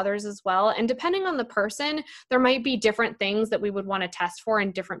looked at others as well. And depending on the person, there might be different things that we would want to test for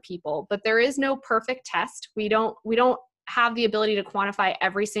in different people, but there is no perfect test. We don't have the ability to quantify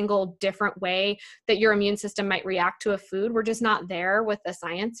every single different way that your immune system might react to a food. We're just not there with the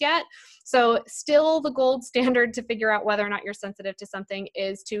science yet. So still, the gold standard to figure out whether or not you're sensitive to something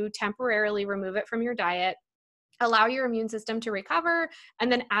is to temporarily remove it from your diet, allow your immune system to recover,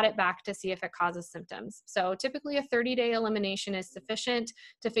 and then add it back to see if it causes symptoms. So typically a 30-day elimination is sufficient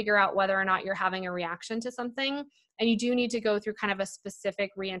to figure out whether or not you're having a reaction to something. And you do need to go through kind of a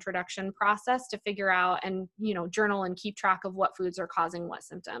specific reintroduction process to figure out and, journal and keep track of what foods are causing what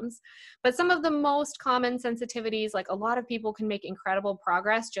symptoms. But some of the most common sensitivities, like a lot of people can make incredible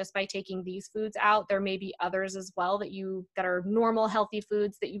progress just by taking these foods out. There may be others as well that are normal, healthy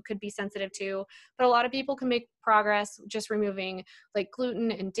foods that you could be sensitive to, but a lot of people can make progress just removing like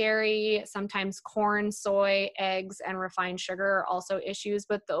gluten and dairy. Sometimes corn, soy, eggs, and refined sugar are also issues,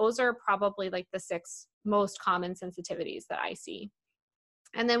 but those are probably like the 6 most common sensitivities that I see.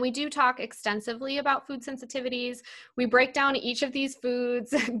 And then we do talk extensively about food sensitivities. We break down each of these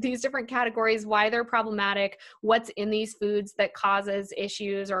foods, these different categories, why they're problematic, what's in these foods that causes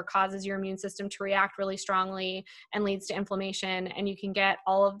issues or causes your immune system to react really strongly and leads to inflammation. And you can get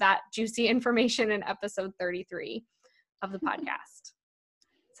all of that juicy information in episode 33 of the podcast.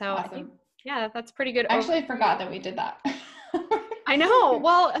 So Awesome. I think, yeah, that's pretty good. Actually, I forgot that we did that. I know.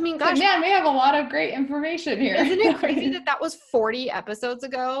 Well, I mean, gosh. Man, we have a lot of great information here. Isn't it crazy that was 40 episodes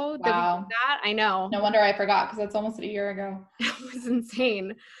ago that we did that? I know. No wonder I forgot, because that's almost a year ago. It was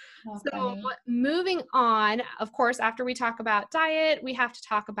insane. So Funny. moving on, of course, after we talk about diet, we have to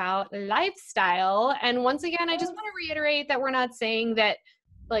talk about lifestyle. And once again, I just want to reiterate that we're not saying that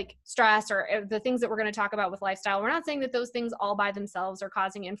like stress or the things that we're going to talk about with lifestyle, we're not saying that those things all by themselves are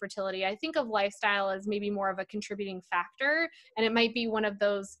causing infertility. I think of lifestyle as maybe more of a contributing factor, and it might be one of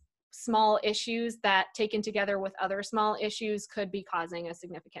those small issues that taken together with other small issues could be causing a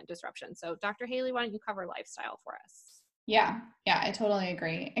significant disruption. So Dr. Haley, why don't you cover lifestyle for us? Yeah, I totally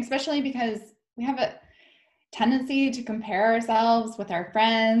agree, especially because we have a tendency to compare ourselves with our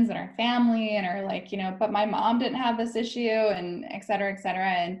friends and our family and are like, but my mom didn't have this issue, and et cetera, et cetera.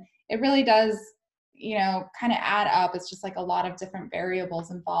 And it really does, kind of add up. It's just like a lot of different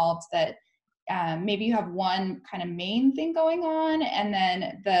variables involved that maybe you have one kind of main thing going on, and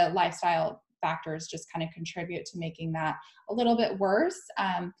then the lifestyle factors just kind of contribute to making that a little bit worse.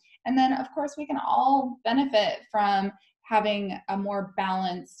 And then of course we can all benefit from having a more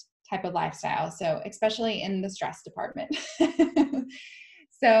balanced type of lifestyle. So especially in the stress department.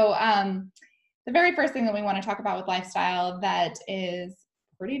 So the very first thing that we want to talk about with lifestyle that is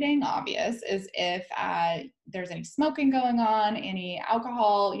pretty dang obvious is if there's any smoking going on, any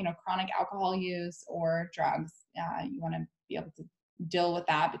alcohol, chronic alcohol use or drugs. You want to be able to deal with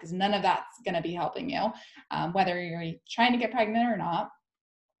that, because none of that's going to be helping you, whether you're trying to get pregnant or not.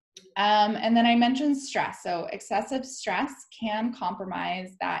 And then I mentioned stress. So excessive stress can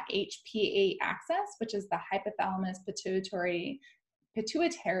compromise that HPA axis, which is the hypothalamus pituitary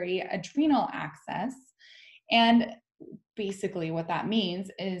adrenal axis. And basically what that means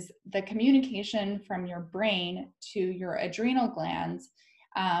is the communication from your brain to your adrenal glands.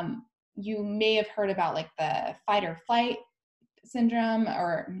 You may have heard about like the fight or flight syndrome,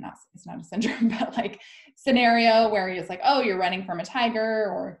 or not, it's not a syndrome, but like scenario where it's like, oh, you're running from a tiger,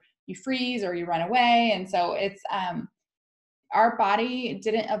 or you freeze, or you run away. And so it's, our body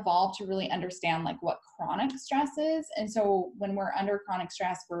didn't evolve to really understand like what chronic stress is. And so when we're under chronic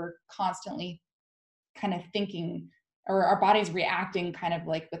stress, we're constantly kind of thinking, or our body's reacting kind of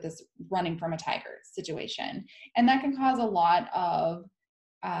like with this running from a tiger situation. And that can cause a lot of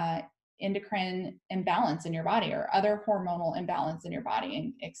endocrine imbalance in your body, or other hormonal imbalance in your body,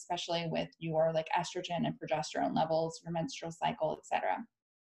 and especially with your like estrogen and progesterone levels, your menstrual cycle, etc.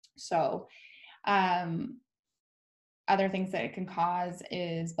 So other things that it can cause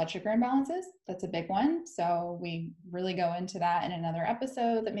is blood sugar imbalances. That's a big one. So we really go into that in another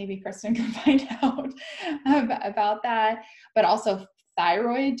episode that maybe Kristen can find out about that, but also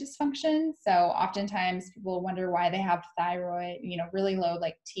thyroid dysfunction. So oftentimes people wonder why they have thyroid, really low,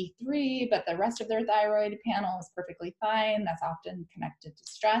 like T3, but the rest of their thyroid panel is perfectly fine. That's often connected to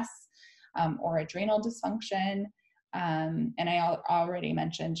stress or adrenal dysfunction. And I already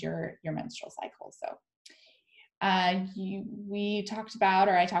mentioned your menstrual cycle. So I talked about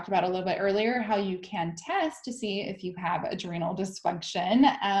a little bit earlier how you can test to see if you have adrenal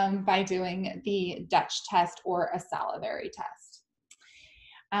dysfunction by doing the Dutch test or a salivary test.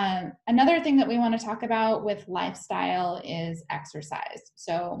 Another thing that we want to talk about with lifestyle is exercise.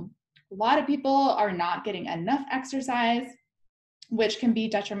 So a lot of people are not getting enough exercise, which can be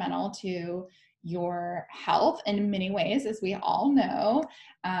detrimental to your health in many ways, as we all know.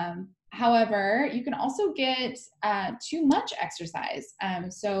 However, you can also get too much exercise.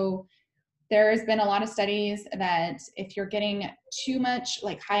 So there's been a lot of studies that if you're getting too much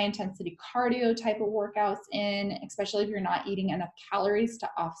like high intensity cardio type of workouts in, especially if you're not eating enough calories to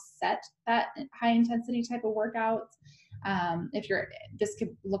offset that high intensity type of workouts, this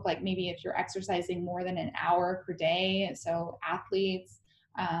could look like maybe if you're exercising more than an hour per day. So athletes,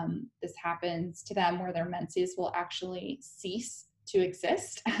 this happens to them where their menses will actually cease to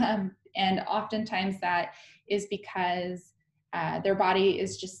exist. And oftentimes that is because their body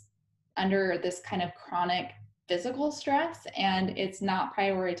is just under this kind of chronic physical stress, and it's not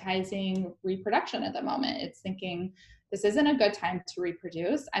prioritizing reproduction at the moment. It's thinking, this isn't a good time to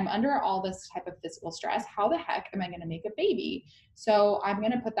reproduce. I'm under all this type of physical stress. How the heck am I going to make a baby? So I'm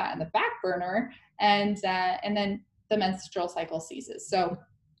going to put that in the back burner, and then the menstrual cycle ceases. So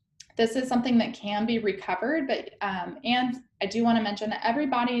This is something that can be recovered, but and I do want to mention that every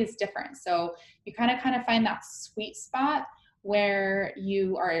body is different. So you kind of find that sweet spot where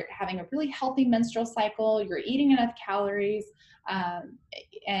you are having a really healthy menstrual cycle, you're eating enough calories, um,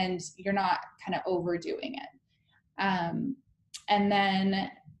 and you're not kind of overdoing it. And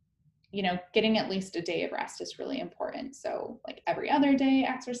then, getting at least a day of rest is really important. So like every other day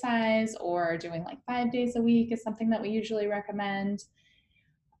exercise, or doing like 5 days a week is something that we usually recommend.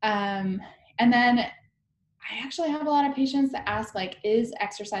 Um, and then I actually have a lot of patients that ask, like, is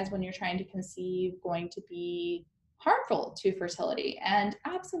exercise when you're trying to conceive going to be harmful to fertility? And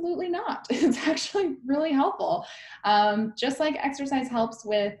absolutely not. It's actually really helpful. Just like exercise helps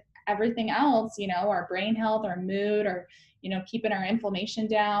with everything else, our brain health, our mood, or, keeping our inflammation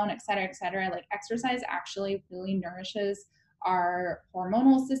down, et cetera, et cetera. Like exercise actually really nourishes our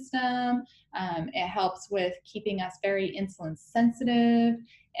hormonal system. It helps with keeping us very insulin sensitive.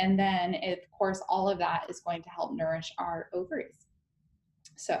 And then, of course, all of that is going to help nourish our ovaries.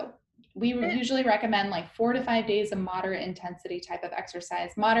 So we usually recommend like 4 to 5 days of moderate intensity type of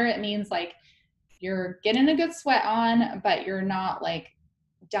exercise. Moderate means like you're getting a good sweat on, but you're not like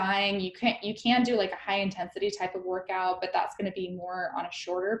dying. You can do like a high intensity type of workout, but that's going to be more on a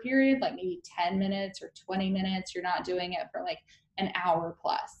shorter period, like maybe 10 minutes or 20 minutes. You're not doing it for like an hour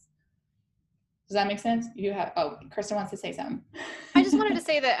plus. Does that make sense? Kristen wants to say something. I just wanted to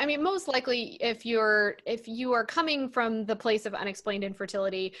say that, I mean, most likely if you are coming from the place of unexplained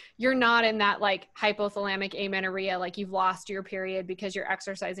infertility, you're not in that like hypothalamic amenorrhea, like you've lost your period because you're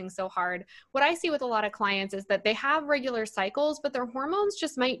exercising so hard. What I see with a lot of clients is that they have regular cycles, but their hormones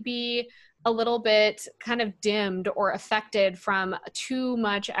just might be a little bit kind of dimmed or affected from too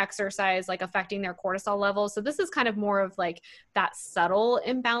much exercise, like affecting their cortisol levels. So this is kind of more of like that subtle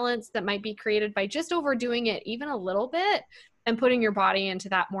imbalance that might be created by just overdoing it even a little bit and putting your body into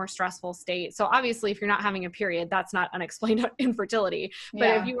that more stressful state. So obviously, if you're not having a period, that's not unexplained infertility.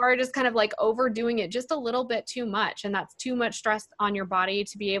 But if you are just kind of like overdoing it just a little bit too much, and that's too much stress on your body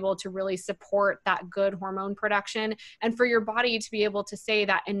to be able to really support that good hormone production, and for your body to be able to say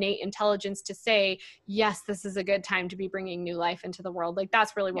that innate intelligence to say, yes, this is a good time to be bringing new life into the world. Like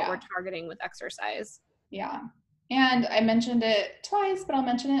that's really what we're targeting with exercise. Yeah. And I mentioned it twice, but I'll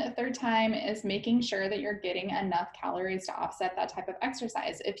mention it a third time, is making sure that you're getting enough calories to offset that type of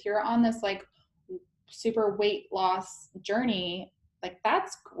exercise. If you're on this like super weight loss journey, like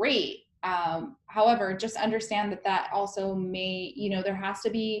that's great. However, just understand that also may, there has to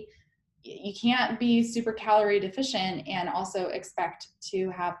be, you can't be super calorie deficient and also expect to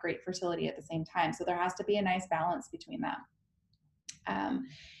have great fertility at the same time. So there has to be a nice balance between that.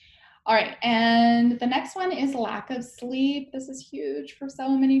 All right, and the next one is lack of sleep. This is huge for so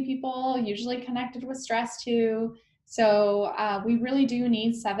many people, usually connected with stress too. So we really do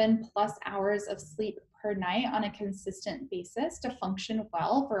need 7+ hours of sleep per night on a consistent basis to function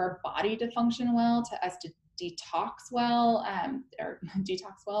well, for our body to function well, to us to detox well, or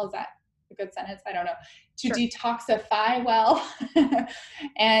detox well, is that a good sentence? I don't know. To Sure. detoxify well.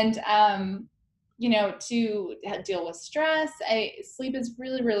 And to deal with stress. Sleep is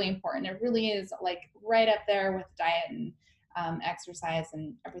really, really important. It really is like right up there with diet and exercise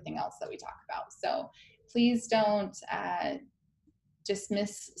and everything else that we talk about. So please don't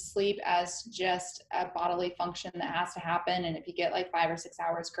dismiss sleep as just a bodily function that has to happen. And if you get like 5 or 6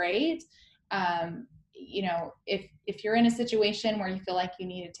 hours, great. If you're in a situation where you feel like you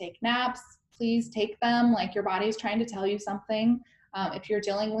need to take naps, please take them. Like your body's trying to tell you something. If you're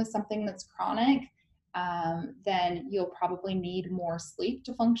dealing with something that's chronic, then you'll probably need more sleep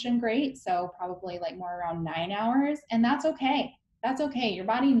to function great. So probably like more around 9 hours, and that's okay. That's okay. Your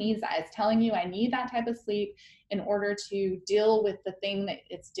body needs that. It's telling you, I need that type of sleep in order to deal with the thing that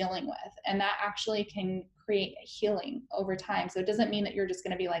it's dealing with. And that actually can create healing over time. So it doesn't mean that you're just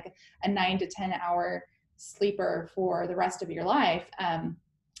going to be like a 9 to 10 hour sleeper for the rest of your life.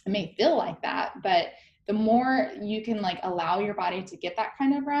 It may feel like that, but the more you can like allow your body to get that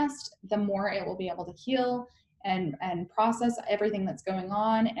kind of rest, the more it will be able to heal and process everything that's going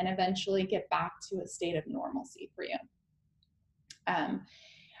on, and eventually get back to a state of normalcy for you.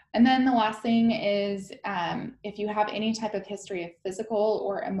 And then the last thing is if you have any type of history of physical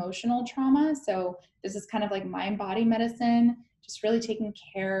or emotional trauma. So this is kind of like mind-body medicine, just really taking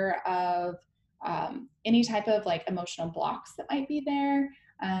care of any type of like emotional blocks that might be there.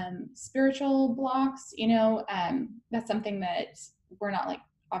 Spiritual blocks, that's something that we're not like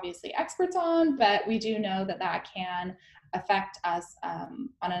obviously experts on, but we do know that can affect us on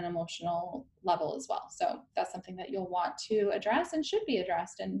an emotional level as well. So that's something that you'll want to address and should be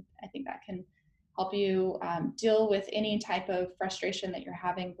addressed. And I think that can help you deal with any type of frustration that you're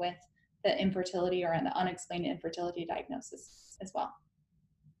having with the infertility or the unexplained infertility diagnosis as well.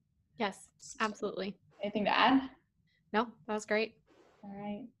 Yes, absolutely. Anything to add? No, that was great. All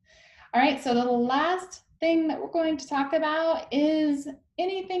right. All right. So the last thing that we're going to talk about is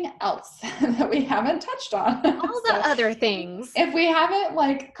anything else that we haven't touched on. All the other things. If we haven't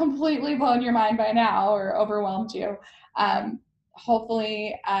like completely blown your mind by now or overwhelmed you,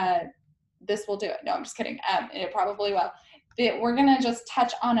 hopefully this will do it. No, I'm just kidding. It probably will. We're going to just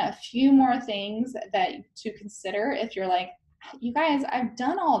touch on a few more things that to consider if you're like, you guys, I've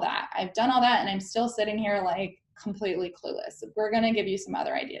done all that. And I'm still sitting here like completely clueless. We're going to give you some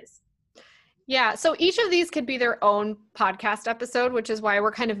other ideas. Yeah, so each of these could be their own podcast episode, which is why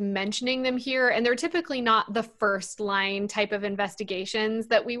we're kind of mentioning them here. And they're typically not the first line type of investigations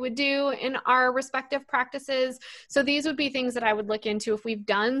that we would do in our respective practices. So these would be things that I would look into if we've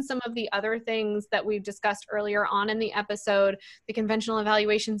done some of the other things that we've discussed earlier on in the episode. The conventional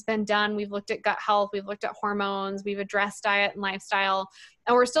evaluation's been done. We've looked at gut health. We've looked at hormones. We've addressed diet and lifestyle.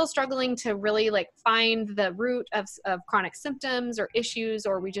 And we're still struggling to really like find the root of chronic symptoms or issues,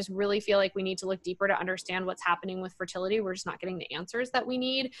 or we just really feel like we need to look deeper to understand what's happening with fertility. We're just not getting the answers that we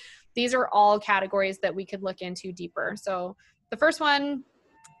need. These are all categories that we could look into deeper. So the first one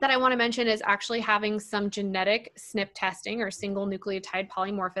that I want to mention is actually having some genetic SNP testing or single nucleotide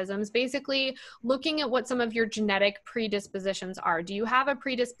polymorphisms, basically looking at what some of your genetic predispositions are. Do you have a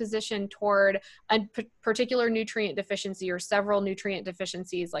predisposition toward a particular nutrient deficiency or several nutrient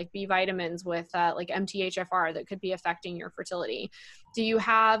deficiencies like B vitamins with like MTHFR that could be affecting your fertility? Do you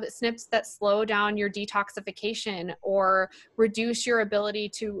have SNPs that slow down your detoxification or reduce your ability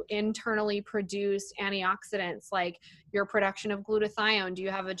to internally produce antioxidants like your production of glutathione? Do you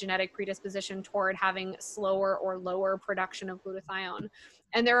have a genetic predisposition toward having slower or lower production of glutathione?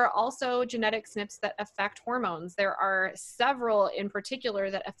 And there are also genetic SNPs that affect hormones. There are several in particular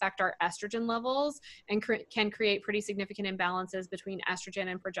that affect our estrogen levels and can create pretty significant imbalances between estrogen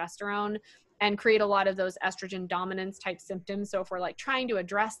and progesterone and create a lot of those estrogen dominance type symptoms. So if we're like trying to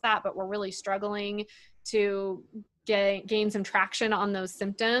address that, but we're really struggling to gain some traction on those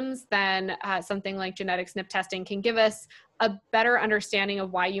symptoms, then something like genetic SNP testing can give us a better understanding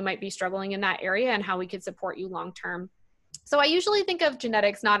of why you might be struggling in that area and how we could support you long term. So I usually think of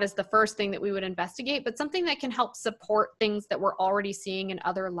genetics not as the first thing that we would investigate, but something that can help support things that we're already seeing in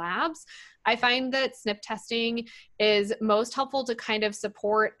other labs. I find that SNP testing is most helpful to kind of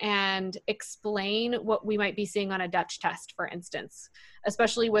support and explain what we might be seeing on a Dutch test, for instance,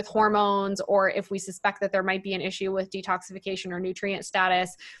 especially with hormones, or if we suspect that there might be an issue with detoxification or nutrient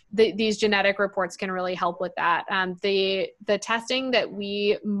status. These genetic reports can really help with that. The testing that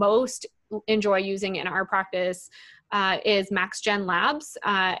we most enjoy using in our practice is MaxGen Labs,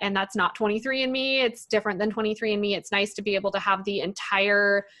 and that's not 23andMe. It's different than 23andMe. It's nice to be able to have the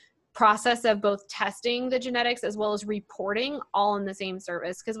entire process of both testing the genetics as well as reporting all in the same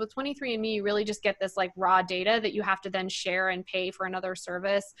service. Because with 23andMe, you really just get this like raw data that you have to then share and pay for another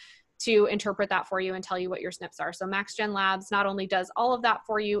service to interpret that for you and tell you what your SNPs are. So MaxGen Labs not only does all of that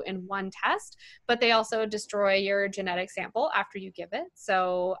for you in one test, but they also destroy your genetic sample after you give it.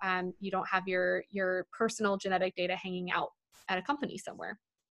 So you don't have your personal genetic data hanging out at a company somewhere.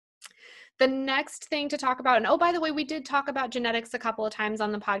 The next thing to talk about, and oh, by the way, we did talk about genetics a couple of times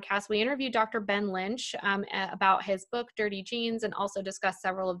on the podcast. We interviewed Dr. Ben Lynch about his book, Dirty Genes, and also discussed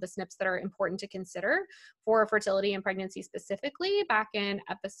several of the SNPs that are important to consider for fertility and pregnancy specifically back in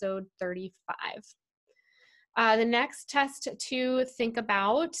episode 35. The next test to think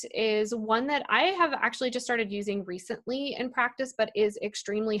about is one that I have actually just started using recently in practice, but is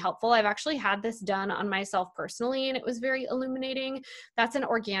extremely helpful. I've actually had this done on myself personally, and it was very illuminating. That's an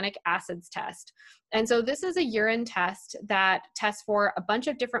organic acids test. And so this is a urine test that tests for a bunch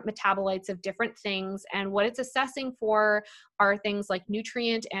of different metabolites of different things. And what it's assessing for are things like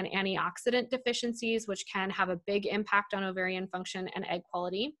nutrient and antioxidant deficiencies, which can have a big impact on ovarian function and egg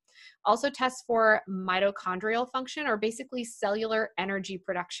quality. Also tests for mitochondrial function, or basically cellular energy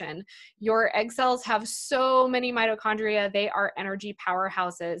production. Your egg cells have so many mitochondria. They are energy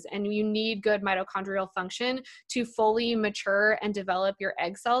powerhouses, and you need good mitochondrial function to fully mature and develop your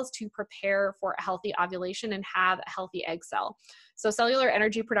egg cells to prepare for a healthy ovulation and have a healthy egg cell. So cellular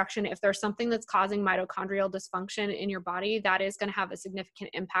energy production, if there's something that's causing mitochondrial dysfunction in your body, that is going to have a significant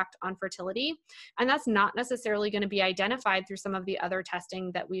impact on fertility. And that's not necessarily going to be identified through some of the other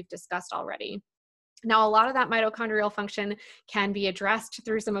testing that we've discussed already. Now, a lot of that mitochondrial function can be addressed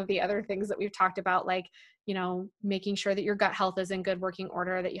through some of the other things that we've talked about, like making sure that your gut health is in good working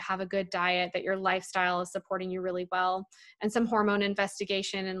order, that you have a good diet, that your lifestyle is supporting you really well, and some hormone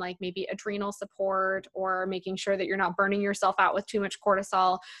investigation and like maybe adrenal support, or making sure that you're not burning yourself out with too much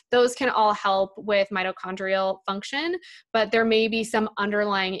cortisol. Those can all help with mitochondrial function, but there may be some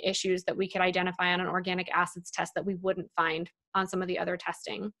underlying issues that we could identify on an organic acids test that we wouldn't find on some of the other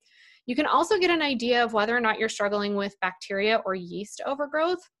testing. You can also get an idea of whether or not you're struggling with bacteria or yeast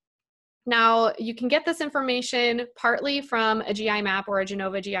overgrowth. Now, you can get this information partly from a GI map or a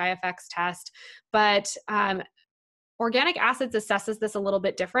Genova GIFX test, but organic acids assesses this a little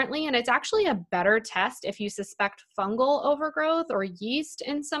bit differently, and it's actually a better test if you suspect fungal overgrowth or yeast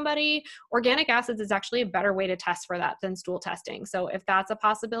in somebody. Organic acids is actually a better way to test for that than stool testing. So if that's a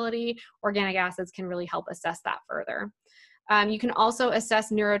possibility, organic acids can really help assess that further. You can also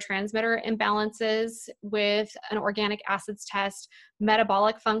assess neurotransmitter imbalances with an organic acids test,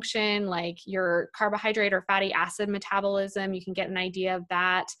 metabolic function, like your carbohydrate or fatty acid metabolism. You can get an idea of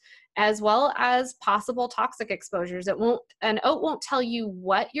that, as well as possible toxic exposures. An oat won't tell you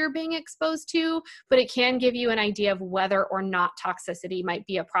what you're being exposed to, but it can give you an idea of whether or not toxicity might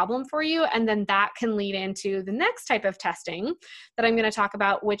be a problem for you. And then that can lead into the next type of testing that I'm going to talk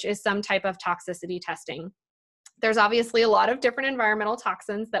about, which is some type of toxicity testing. There's obviously a lot of different environmental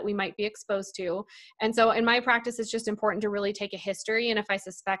toxins that we might be exposed to. And so in my practice, it's just important to really take a history. And if I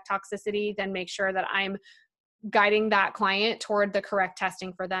suspect toxicity, then make sure that I'm guiding that client toward the correct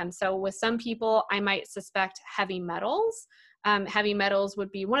testing for them. So with some people, I might suspect heavy metals. Heavy metals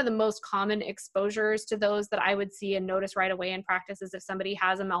would be one of the most common exposures to those that I would see and notice right away in practice is if somebody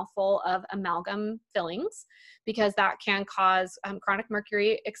has a mouthful of amalgam fillings, because that can cause chronic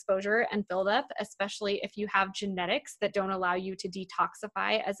mercury exposure and buildup, especially if you have genetics that don't allow you to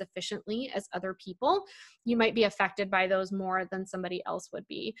detoxify as efficiently as other people. You might be affected by those more than somebody else would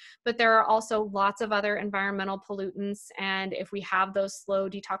be. But there are also lots of other environmental pollutants, and if we have those slow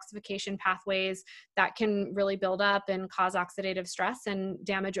detoxification pathways, that can really build up and cause oxidative stress and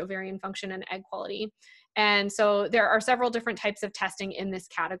damage ovarian function and egg quality. And so there are several different types of testing in this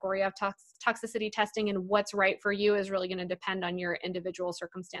category of toxicity testing, and what's right for you is really going to depend on your individual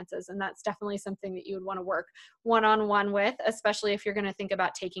circumstances. And that's definitely something that you would want to work one-on-one with, especially if you're going to think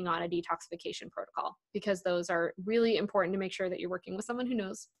about taking on a detoxification protocol, because those are really important to make sure that you're working with someone who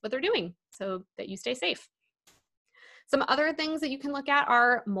knows what they're doing so that you stay safe. Some other things that you can look at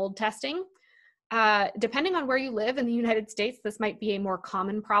are mold testing. Depending on where you live in the United States, this might be a more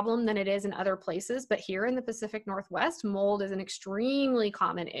common problem than it is in other places, but here in the Pacific Northwest, mold is an extremely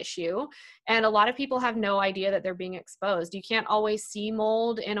common issue, and a lot of people have no idea that they're being exposed. You can't always see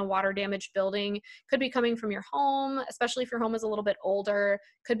mold in a water damaged building. Could be coming from your home, especially if your home is a little bit older.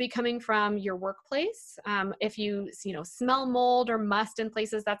 Could be coming from your workplace. If you smell mold or must in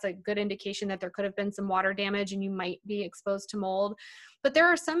places, that's a good indication that there could have been some water damage and you might be exposed to mold. But there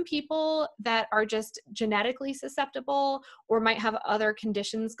are some people that are just genetically susceptible or might have other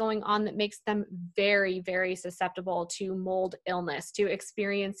conditions going on that makes them very, very susceptible to mold illness, to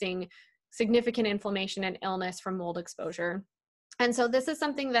experiencing significant inflammation and illness from mold exposure. And so this is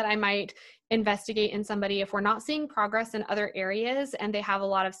something that I might investigate in somebody if we're not seeing progress in other areas and they have a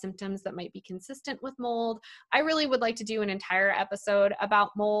lot of symptoms that might be consistent with mold. I really would like to do an entire episode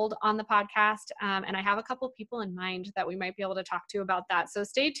about mold on the podcast. And I have a couple of people in mind that we might be able to talk to about that. So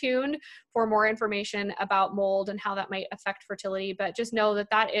stay tuned for more information about mold and how that might affect fertility. But just know that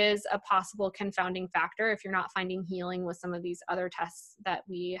that is a possible confounding factor if you're not finding healing with some of these other tests that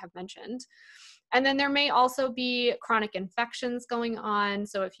we have mentioned. And then there may also be chronic infections going on.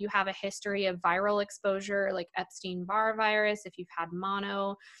 So if you have a history of viral exposure, like Epstein-Barr virus, if you've had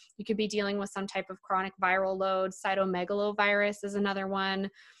mono, you could be dealing with some type of chronic viral load. Cytomegalovirus is another one.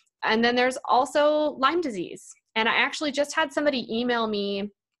 And then there's also Lyme disease. And I actually just had somebody email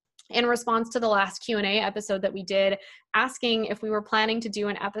me in response to the last Q&A episode that we did, asking if we were planning to do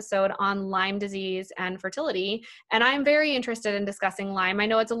an episode on Lyme disease and fertility. And I'm very interested in discussing Lyme. I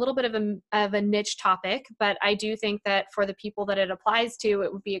know it's a little bit of a niche topic, but I do think that for the people that it applies to,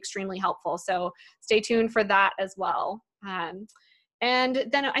 it would be extremely helpful. So stay tuned for that as well. And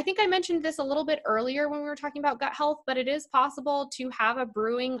then I think I mentioned this a little bit earlier when we were talking about gut health, but it is possible to have a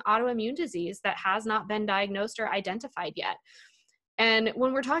brewing autoimmune disease that has not been diagnosed or identified yet. And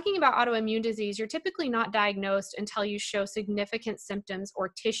when we're talking about autoimmune disease, you're typically not diagnosed until you show significant symptoms or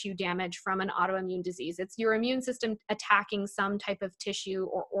tissue damage from an autoimmune disease. It's your immune system attacking some type of tissue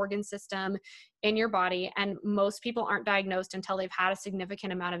or organ system in your body. And most people aren't diagnosed until they've had a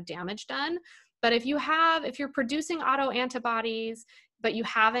significant amount of damage done. But if you're producing autoantibodies, but you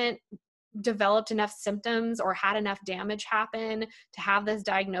haven't developed enough symptoms or had enough damage happen to have this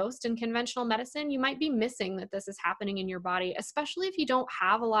diagnosed in conventional medicine, you might be missing that this is happening in your body, especially if you don't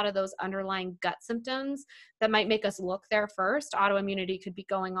have a lot of those underlying gut symptoms that might make us look there first. Autoimmunity could be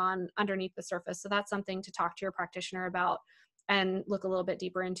going on underneath the surface. So that's something to talk to your practitioner about and look a little bit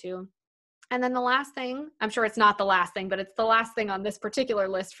deeper into. And then the last thing, I'm sure it's not the last thing, but it's the last thing on this particular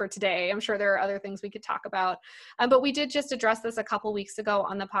list for today. I'm sure there are other things we could talk about. But we did just address this a couple weeks ago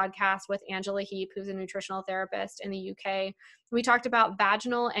on the podcast with Angela Heap, who's a nutritional therapist in the UK. We talked about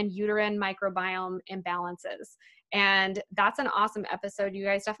vaginal and uterine microbiome imbalances. And that's an awesome episode. You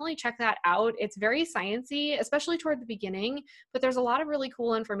guys definitely check that out. It's very sciencey, especially toward the beginning, but there's a lot of really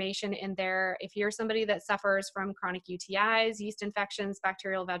cool information in there. If you're somebody that suffers from chronic UTIs, yeast infections,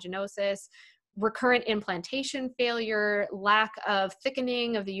 bacterial vaginosis, recurrent implantation failure, lack of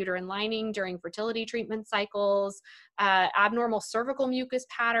thickening of the uterine lining during fertility treatment cycles, abnormal cervical mucus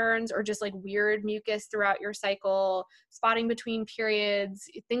patterns, or just like weird mucus throughout your cycle, spotting between periods,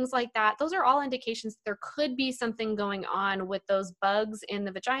 things like that. Those are all indications that there could be something going on with those bugs in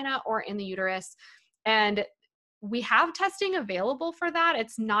the vagina or in the uterus. And we have testing available for that.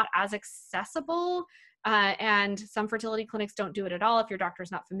 It's not as accessible. And some fertility clinics don't do it at all. If your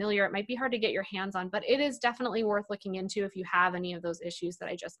doctor's not familiar, it might be hard to get your hands on, but it is definitely worth looking into if you have any of those issues that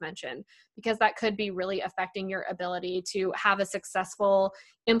I just mentioned, because that could be really affecting your ability to have a successful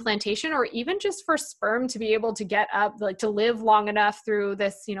implantation, or even just for sperm to be able to get up, like to live long enough through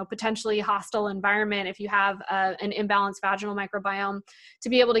this, potentially hostile environment. If you have an imbalanced vaginal microbiome, to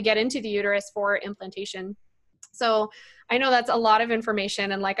be able to get into the uterus for implantation. So I know that's a lot of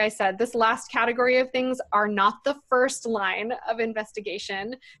information. And like I said, this last category of things are not the first line of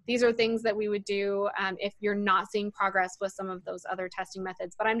investigation. These are things that we would do if you're not seeing progress with some of those other testing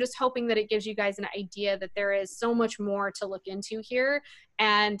methods. But I'm just hoping that it gives you guys an idea that there is so much more to look into here.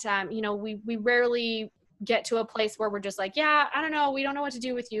 And, we rarely get to a place where we're just like, yeah, I don't know, we don't know what to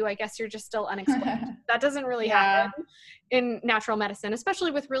do with you. I guess you're just still unexplained. That doesn't really happen in natural medicine,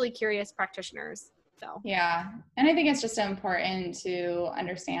 especially with really curious practitioners. So. Yeah. And I think it's just important to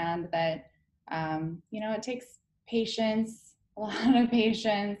understand that, it takes patience, a lot of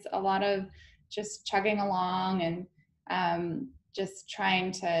patience, a lot of just chugging along and just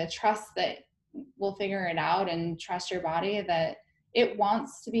trying to trust that we'll figure it out, and trust your body that it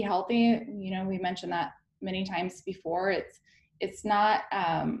wants to be healthy. We mentioned that many times before. It's not,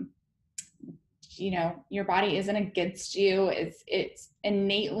 your body isn't against you. It's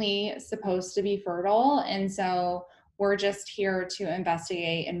innately supposed to be fertile. And so we're just here to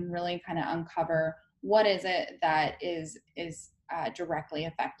investigate and really kind of uncover what is it that is directly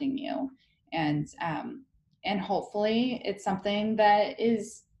affecting you. And hopefully it's something that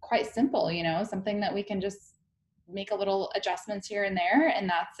is quite simple, something that we can just make a little adjustments here and there, and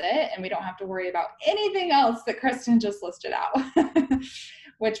that's it. And we don't have to worry about anything else that Kristen just listed out,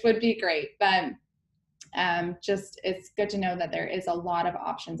 which would be great. But it's good to know that there is a lot of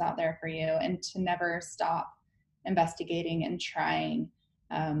options out there for you, and to never stop investigating and trying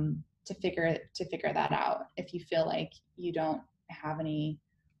to figure that out. If you feel like you don't have any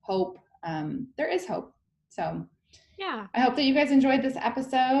hope, there is hope. So yeah, I hope that you guys enjoyed this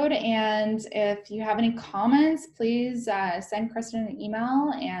episode. And if you have any comments, please send Kristen an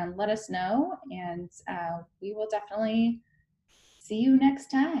email and let us know. And we will definitely see you next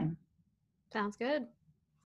time. Sounds good.